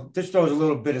 this throws a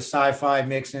little bit of sci-fi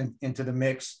mix into the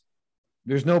mix.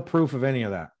 There's no proof of any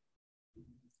of that.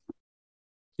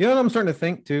 You know what I'm starting to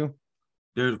think too?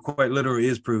 There quite literally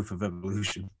is proof of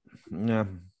evolution. Yeah.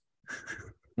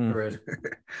 There is.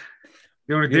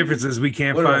 The only difference is we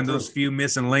can't find those few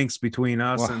missing links between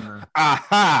us and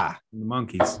the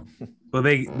monkeys. But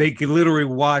they could literally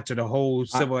watch a whole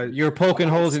civilization. You're poking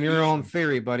holes in your own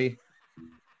theory, buddy.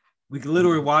 We could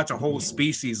literally watch a whole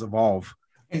species evolve.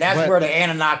 And that's where the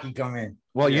Anunnaki come in.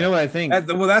 Well, you know what I think?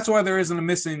 That's why there isn't a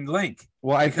missing link.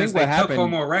 Well, I think what happened, took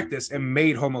Homo erectus and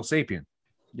made Homo sapien.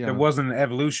 Yeah. There wasn't an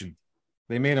evolution.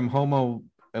 They made him Homo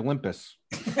Olympus.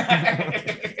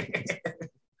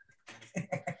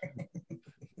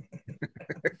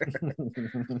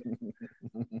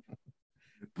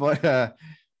 But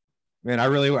man, I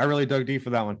really dug deep for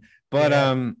that one. But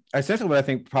essentially what I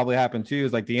think probably happened too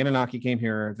is like the Anunnaki came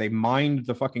here, they mined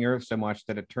the fucking earth so much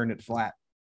that it turned it flat.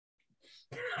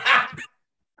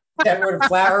 That where the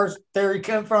flat earth theory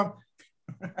came from?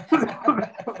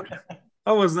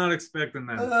 I was not expecting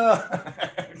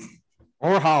that.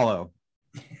 Or hollow.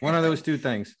 One of those two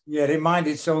things. Yeah, they mined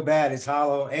it so bad it's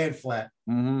hollow and flat.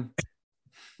 Mm-hmm.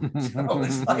 So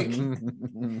it's like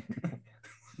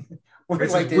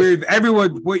it's like weird.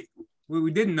 Everyone, what we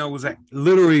didn't know was that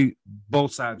literally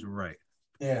both sides were right.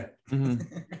 Yeah. Mm-hmm.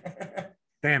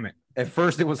 Damn it. At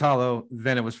first it was hollow,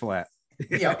 then it was flat.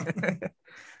 Yeah.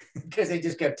 Because they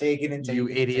just kept taking and taking. You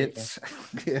idiots.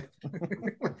 Yeah.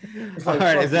 All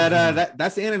right, is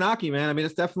that's the Anunnaki, man. I mean,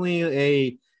 it's definitely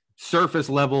a surface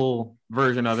level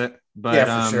version of it. But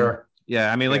for sure.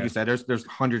 Yeah, I mean, like you said, there's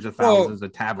hundreds of thousands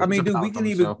of tablets. I mean, dude,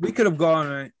 we could have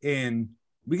gone and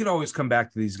we could always come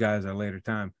back to these guys at a later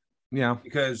time. Yeah,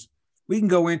 because we can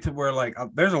go into where like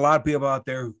there's a lot of people out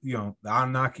there, the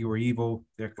Anunnaki were evil.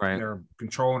 They're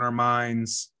controlling our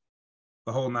minds,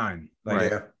 the whole nine.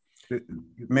 Like,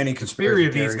 many conspiracy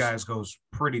of these guys goes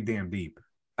pretty damn deep.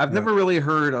 I've never really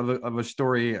heard of a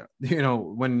story,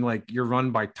 when like you're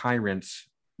run by tyrants,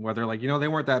 where they're like, they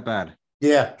weren't that bad.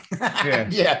 Yeah.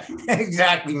 Yeah,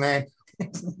 exactly, man.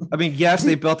 I mean, yes,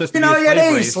 they built us. They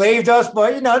enslaved us,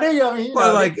 but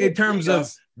like in terms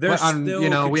of they're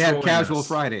still, we had casual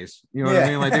Fridays. You know what I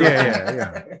mean? Like,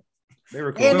 they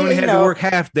were cool. We only had to work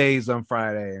half days on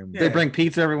Friday. And they bring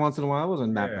pizza every once in a while. It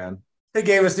wasn't that bad. They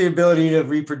gave us the ability to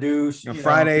reproduce.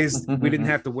 Fridays, we didn't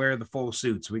have to wear the full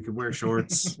suits. We could wear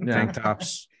shorts, tank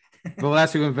tops. Well,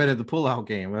 that's who invented the pull-out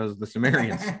game. It was the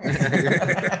Sumerians.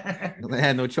 They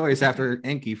had no choice after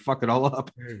Enki fucked it all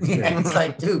up. Yeah, it's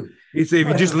like, dude. He said, if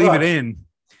you just leave it in,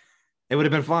 it would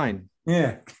have been fine.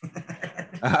 Yeah.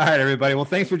 All right, everybody. Well,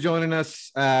 thanks for joining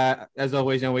us. As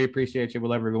always, we appreciate you. We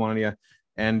love every one of you.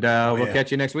 And we'll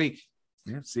catch you next week.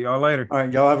 Yeah. See y'all later. All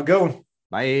right, y'all have a good one.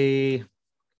 Bye.